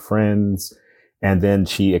have many friends. And then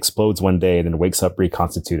she explodes one day and then wakes up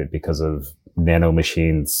reconstituted because of nano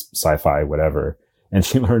machines, sci-fi, whatever. And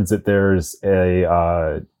she learns that there's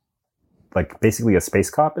like basically a space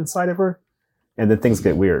cop inside of her. And then things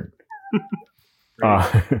get weird.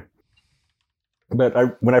 But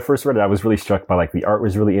when I first read it, I was really struck by like the art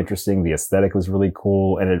was really interesting. The aesthetic was really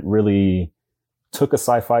cool. And it really took a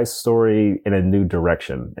sci-fi story in a new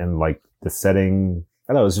direction. And like the setting,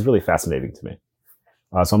 I don't know, it was really fascinating to me.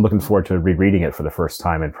 So I'm looking forward to rereading it for the first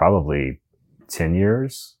time in probably 10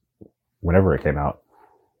 years, whenever it came out.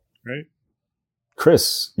 Right.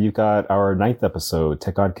 Chris, you've got our 9th episode,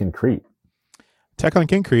 Tech on Concrete. Tech on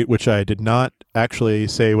Concrete, which I did not actually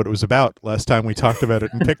say what it was about last time we talked about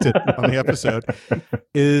it and picked it on the episode,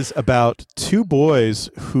 is about two boys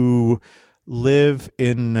who live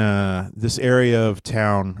in this area of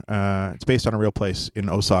town. It's based on a real place in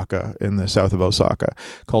Osaka, in the south of Osaka,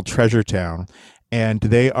 called Treasure Town. And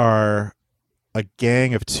they are a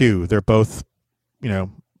gang of two. They're both,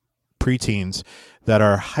 preteens that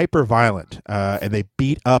are hyper violent, and they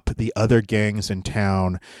beat up the other gangs in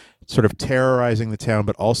town, sort of terrorizing the town,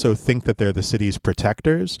 but also think that they're the city's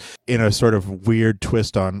protectors in a sort of weird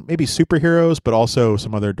twist on maybe superheroes, but also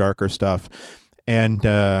some other darker stuff. And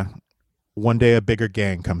one day a bigger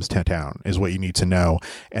gang comes to town is what you need to know,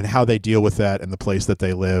 and how they deal with that and the place that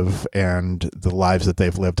they live and the lives that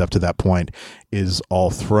they've lived up to that point is all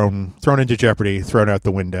thrown into jeopardy, thrown out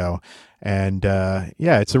the window. And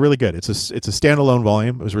it's a really good. It's a standalone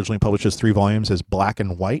volume. It was originally published as 3 volumes as Black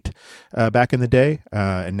and White back in the day,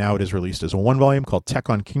 and now it is released as a 1 volume called Tech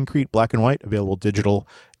on Concrete, Black and White, available digital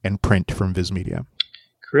and print from Viz Media.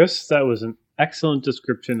 Chris, that was an excellent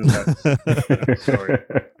description of that story.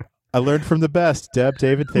 I learned from the best. Deb,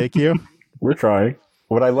 David, thank you. We're trying.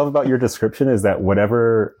 What I love about your description is that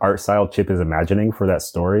whatever art style Chip is imagining for that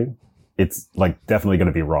story, it's like definitely going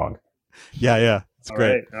to be wrong. Yeah. It's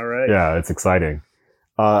great. All right. Yeah, it's exciting.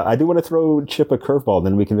 I do want to throw Chip a curveball,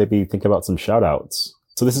 then we can maybe think about some shout outs.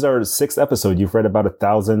 So this is our 6th episode. You've read about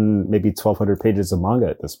 1,000, maybe 1,200 pages of manga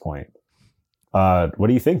at this point. What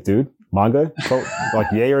do you think, dude? Manga?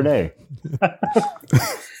 Like yay or nay?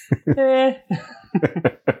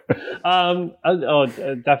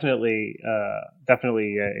 Definitely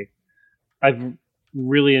yay. I've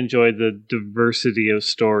really enjoyed the diversity of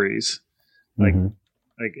stories. Like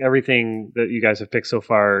everything that you guys have picked so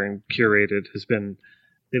far and curated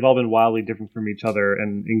they've all been wildly different from each other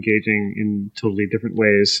and engaging in totally different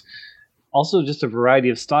ways. Also, just a variety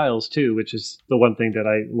of styles too, which is the one thing that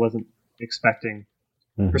I wasn't expecting.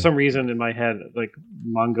 For some reason in my head, like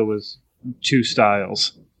manga was 2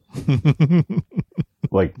 styles.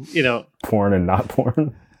 Like, porn and not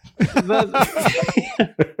porn.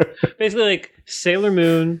 Basically, like Sailor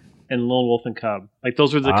Moon and Lone Wolf and Cub. Like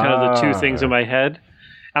those were the kind of the 2 things in my head.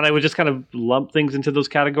 And I would just kind of lump things into those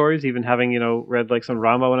categories, even having, read like some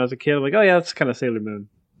Rama when I was a kid. I'm like, oh yeah, that's kind of Sailor Moon.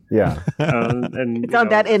 Yeah. And it's on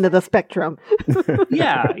that end of the spectrum.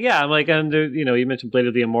 yeah. I'm like, and you mentioned Blade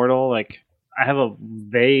of the Immortal. Like, I have a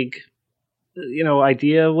vague,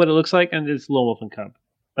 idea of what it looks like, and it's Lone Wolf and Cub.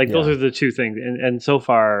 Like, those are the 2 things. And so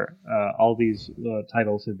far, all these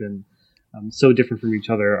titles have been so different from each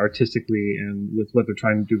other artistically and with what they're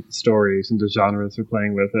trying to do with the stories and the genres they're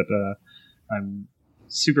playing with. I'm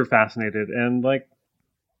super fascinated, and like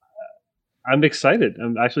I'm excited.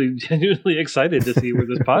 I'm actually genuinely excited to see where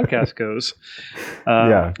this podcast goes,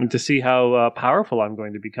 and to see how powerful I'm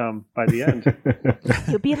going to become by the end.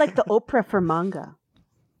 You'll be like the Oprah for manga.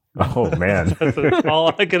 Oh man, that's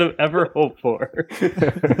all I could have ever hoped for.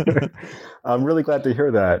 I'm really glad to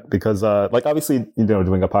hear that because, obviously,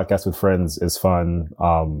 doing a podcast with friends is fun.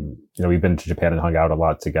 We've been to Japan and hung out a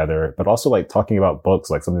lot together, but also like talking about books,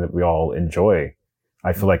 like something that we all enjoy,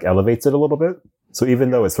 I feel like elevates it a little bit. So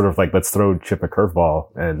even though it's sort of like, let's throw Chip a curveball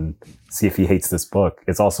and see if he hates this book,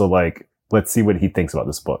 it's also like, let's see what he thinks about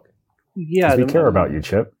this book. Yeah. We care about you,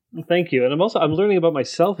 Chip. Thank you. And I'm learning about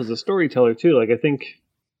myself as a storyteller too. Like I think,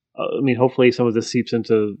 hopefully some of this seeps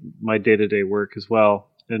into my day-to-day work as well.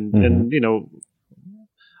 And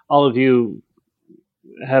all of you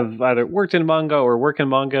have either worked in manga or work in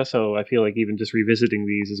manga. So I feel like even just revisiting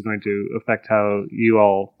these is going to affect how you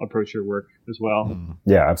all approach your work as well.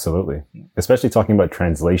 Yeah, absolutely. Especially talking about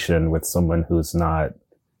translation with someone who's not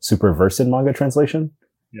super versed in manga translation.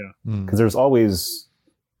 Yeah. Because there's always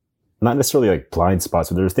not necessarily like blind spots,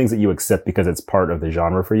 but there's things that you accept because it's part of the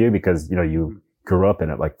genre for you because, you grew up in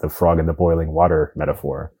it, like the frog in the boiling water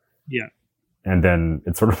metaphor. Yeah. And then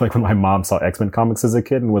it's sort of like when my mom saw X-Men comics as a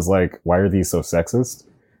kid and was like, why are these so sexist?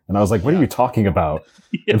 And I was like, what are you talking about?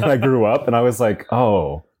 Yeah. And then I grew up and I was like,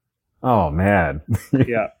 oh man.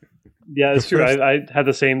 Yeah, it's true. I had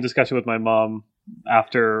the same discussion with my mom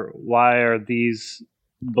after, why are these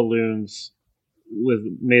balloons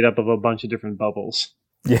made up of a bunch of different bubbles?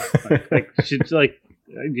 Yeah.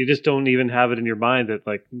 You just don't even have it in your mind that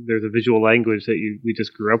like there's a visual language that we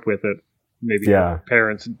just grew up with that maybe our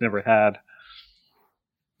parents never had.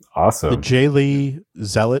 Awesome. The Jay Lee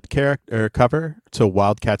Zealot character cover to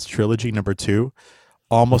Wildcats Trilogy #2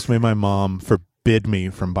 almost made my mom forbid me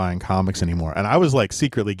from buying comics anymore. And I was like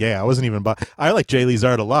secretly gay. I wasn't even I like Jay Lee's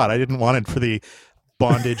art a lot. I didn't want it for the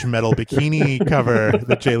bondage metal bikini cover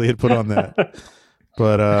that Jay Lee had put on that.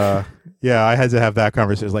 But I had to have that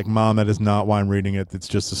conversation. It's like, Mom, that is not why I'm reading it. It's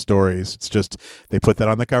just the stories. It's just they put that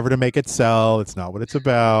on the cover to make it sell. It's not what it's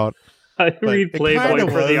about. I read Playboy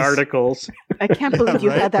for the articles. I can't believe you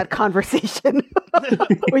had that conversation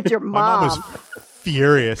with your mom. My mom was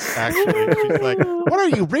furious, actually. She's like, what are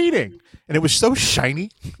you reading? And it was so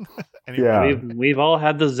shiny. Anyway, yeah. We've all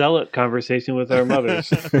had the Zealot conversation with our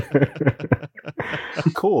mothers.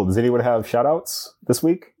 Cool. Does anyone have shout-outs this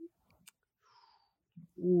week?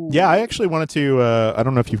 Yeah, I actually wanted to, I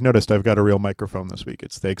don't know if you've noticed, I've got a real microphone this week.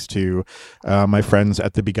 It's thanks to my friends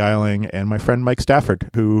at The Beguiling and my friend Mike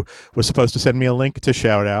Stafford, who was supposed to send me a link to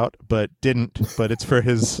shout out, but didn't. But it's for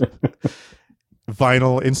his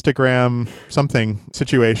vinyl Instagram something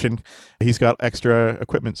situation. He's got extra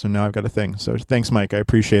equipment, so now I've got a thing. So thanks, Mike. I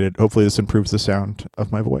appreciate it. Hopefully this improves the sound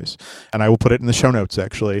of my voice. And I will put it in the show notes,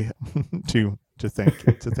 actually, to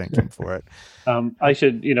thank him for it. I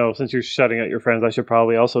should, since you're shouting out your friends, I should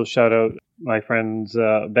probably also shout out my friends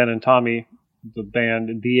Ben and Tommy, the band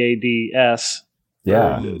DADS,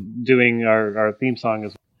 doing our theme song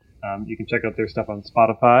as well. You can check out their stuff on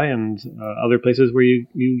Spotify and other places where you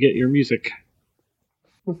get your music.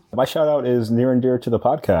 My shout out is near and dear to the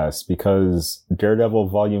podcast because Daredevil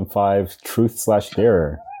Volume 5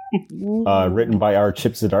 Truth/Dare, written by our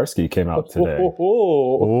Chip Zdarsky, came out today.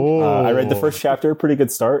 I read the first chapter, pretty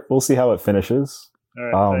good start. We'll see how it finishes.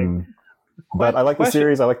 All right, but I like the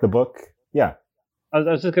series. I like the book. Yeah. I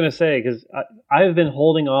was just going to say, because I've been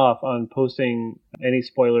holding off on posting any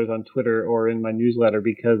spoilers on Twitter or in my newsletter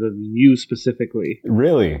because of you specifically.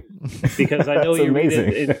 Really? Because I know you read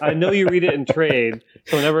it. I know you read it in trade.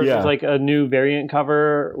 So whenever there's like a new variant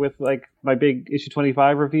cover with like my big issue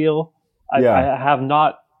 25 reveal, I have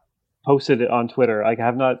not posted it on Twitter. Like I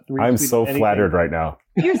have not. I'm so flattered right now.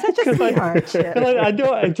 You're such a sweetheart.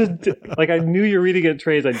 I knew you're reading it in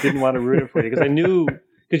trades. I didn't want to ruin it for you because I knew.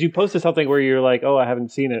 Because you posted something where you're like, "Oh, I haven't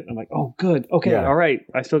seen it." I'm like, "Oh, good, okay, all right."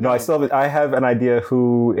 I have an idea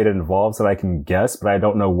who it involves, and I can guess, but I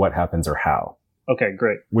don't know what happens or how. Okay,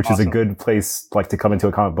 great. Which is a good place, like, to come into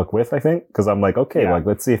a comic book with, I think, because I'm like, okay, like,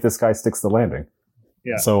 let's see if this guy sticks the landing.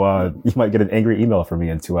 Yeah. So you might get an angry email from me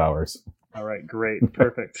in 2 hours. All right, great,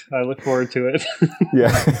 perfect. I look forward to it.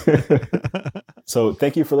 Yeah. So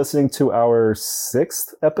thank you for listening to our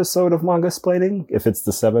 6th episode of Manga Splaining. If it's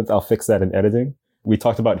the 7th, I'll fix that in editing. We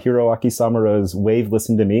talked about Hiroaki Samura's Wave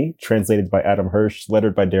Listen to Me, translated by Adam Hirsch,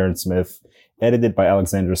 lettered by Darren Smith, edited by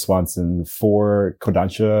Alexander Swanson for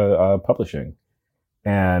Kodansha Publishing.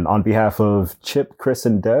 And on behalf of Chip, Chris,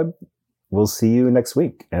 and Deb, we'll see you next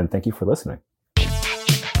week. And thank you for listening.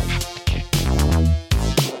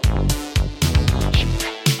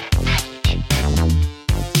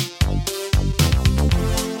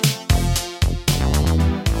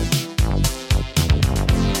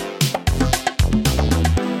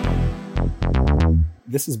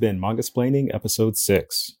 This has been Manga Splaining episode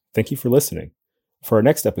 6. Thank you for listening. For our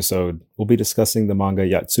next episode, we'll be discussing the manga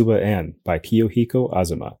Yotsuba Ann by Kiyohiko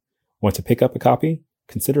Azuma. Want to pick up a copy?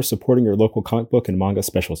 Consider supporting your local comic book and manga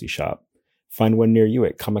specialty shop. Find one near you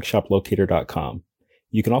at comicshoplocator.com.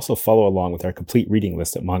 You can also follow along with our complete reading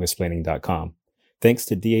list at mangasplaining.com. Thanks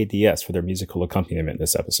to DADS for their musical accompaniment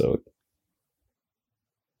this episode.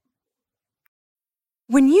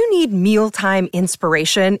 When you need mealtime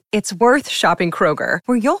inspiration, it's worth shopping Kroger,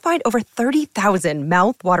 where you'll find over 30,000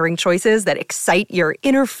 mouth-watering choices that excite your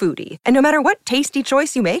inner foodie. And no matter what tasty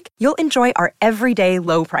choice you make, you'll enjoy our everyday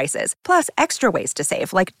low prices, plus extra ways to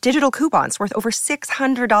save, like digital coupons worth over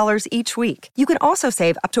 $600 each week. You can also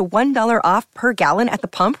save up to $1 off per gallon at the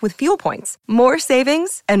pump with fuel points. More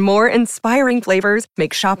savings and more inspiring flavors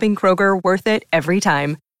make shopping Kroger worth it every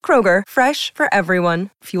time. Kroger, fresh for everyone.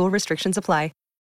 Fuel restrictions apply.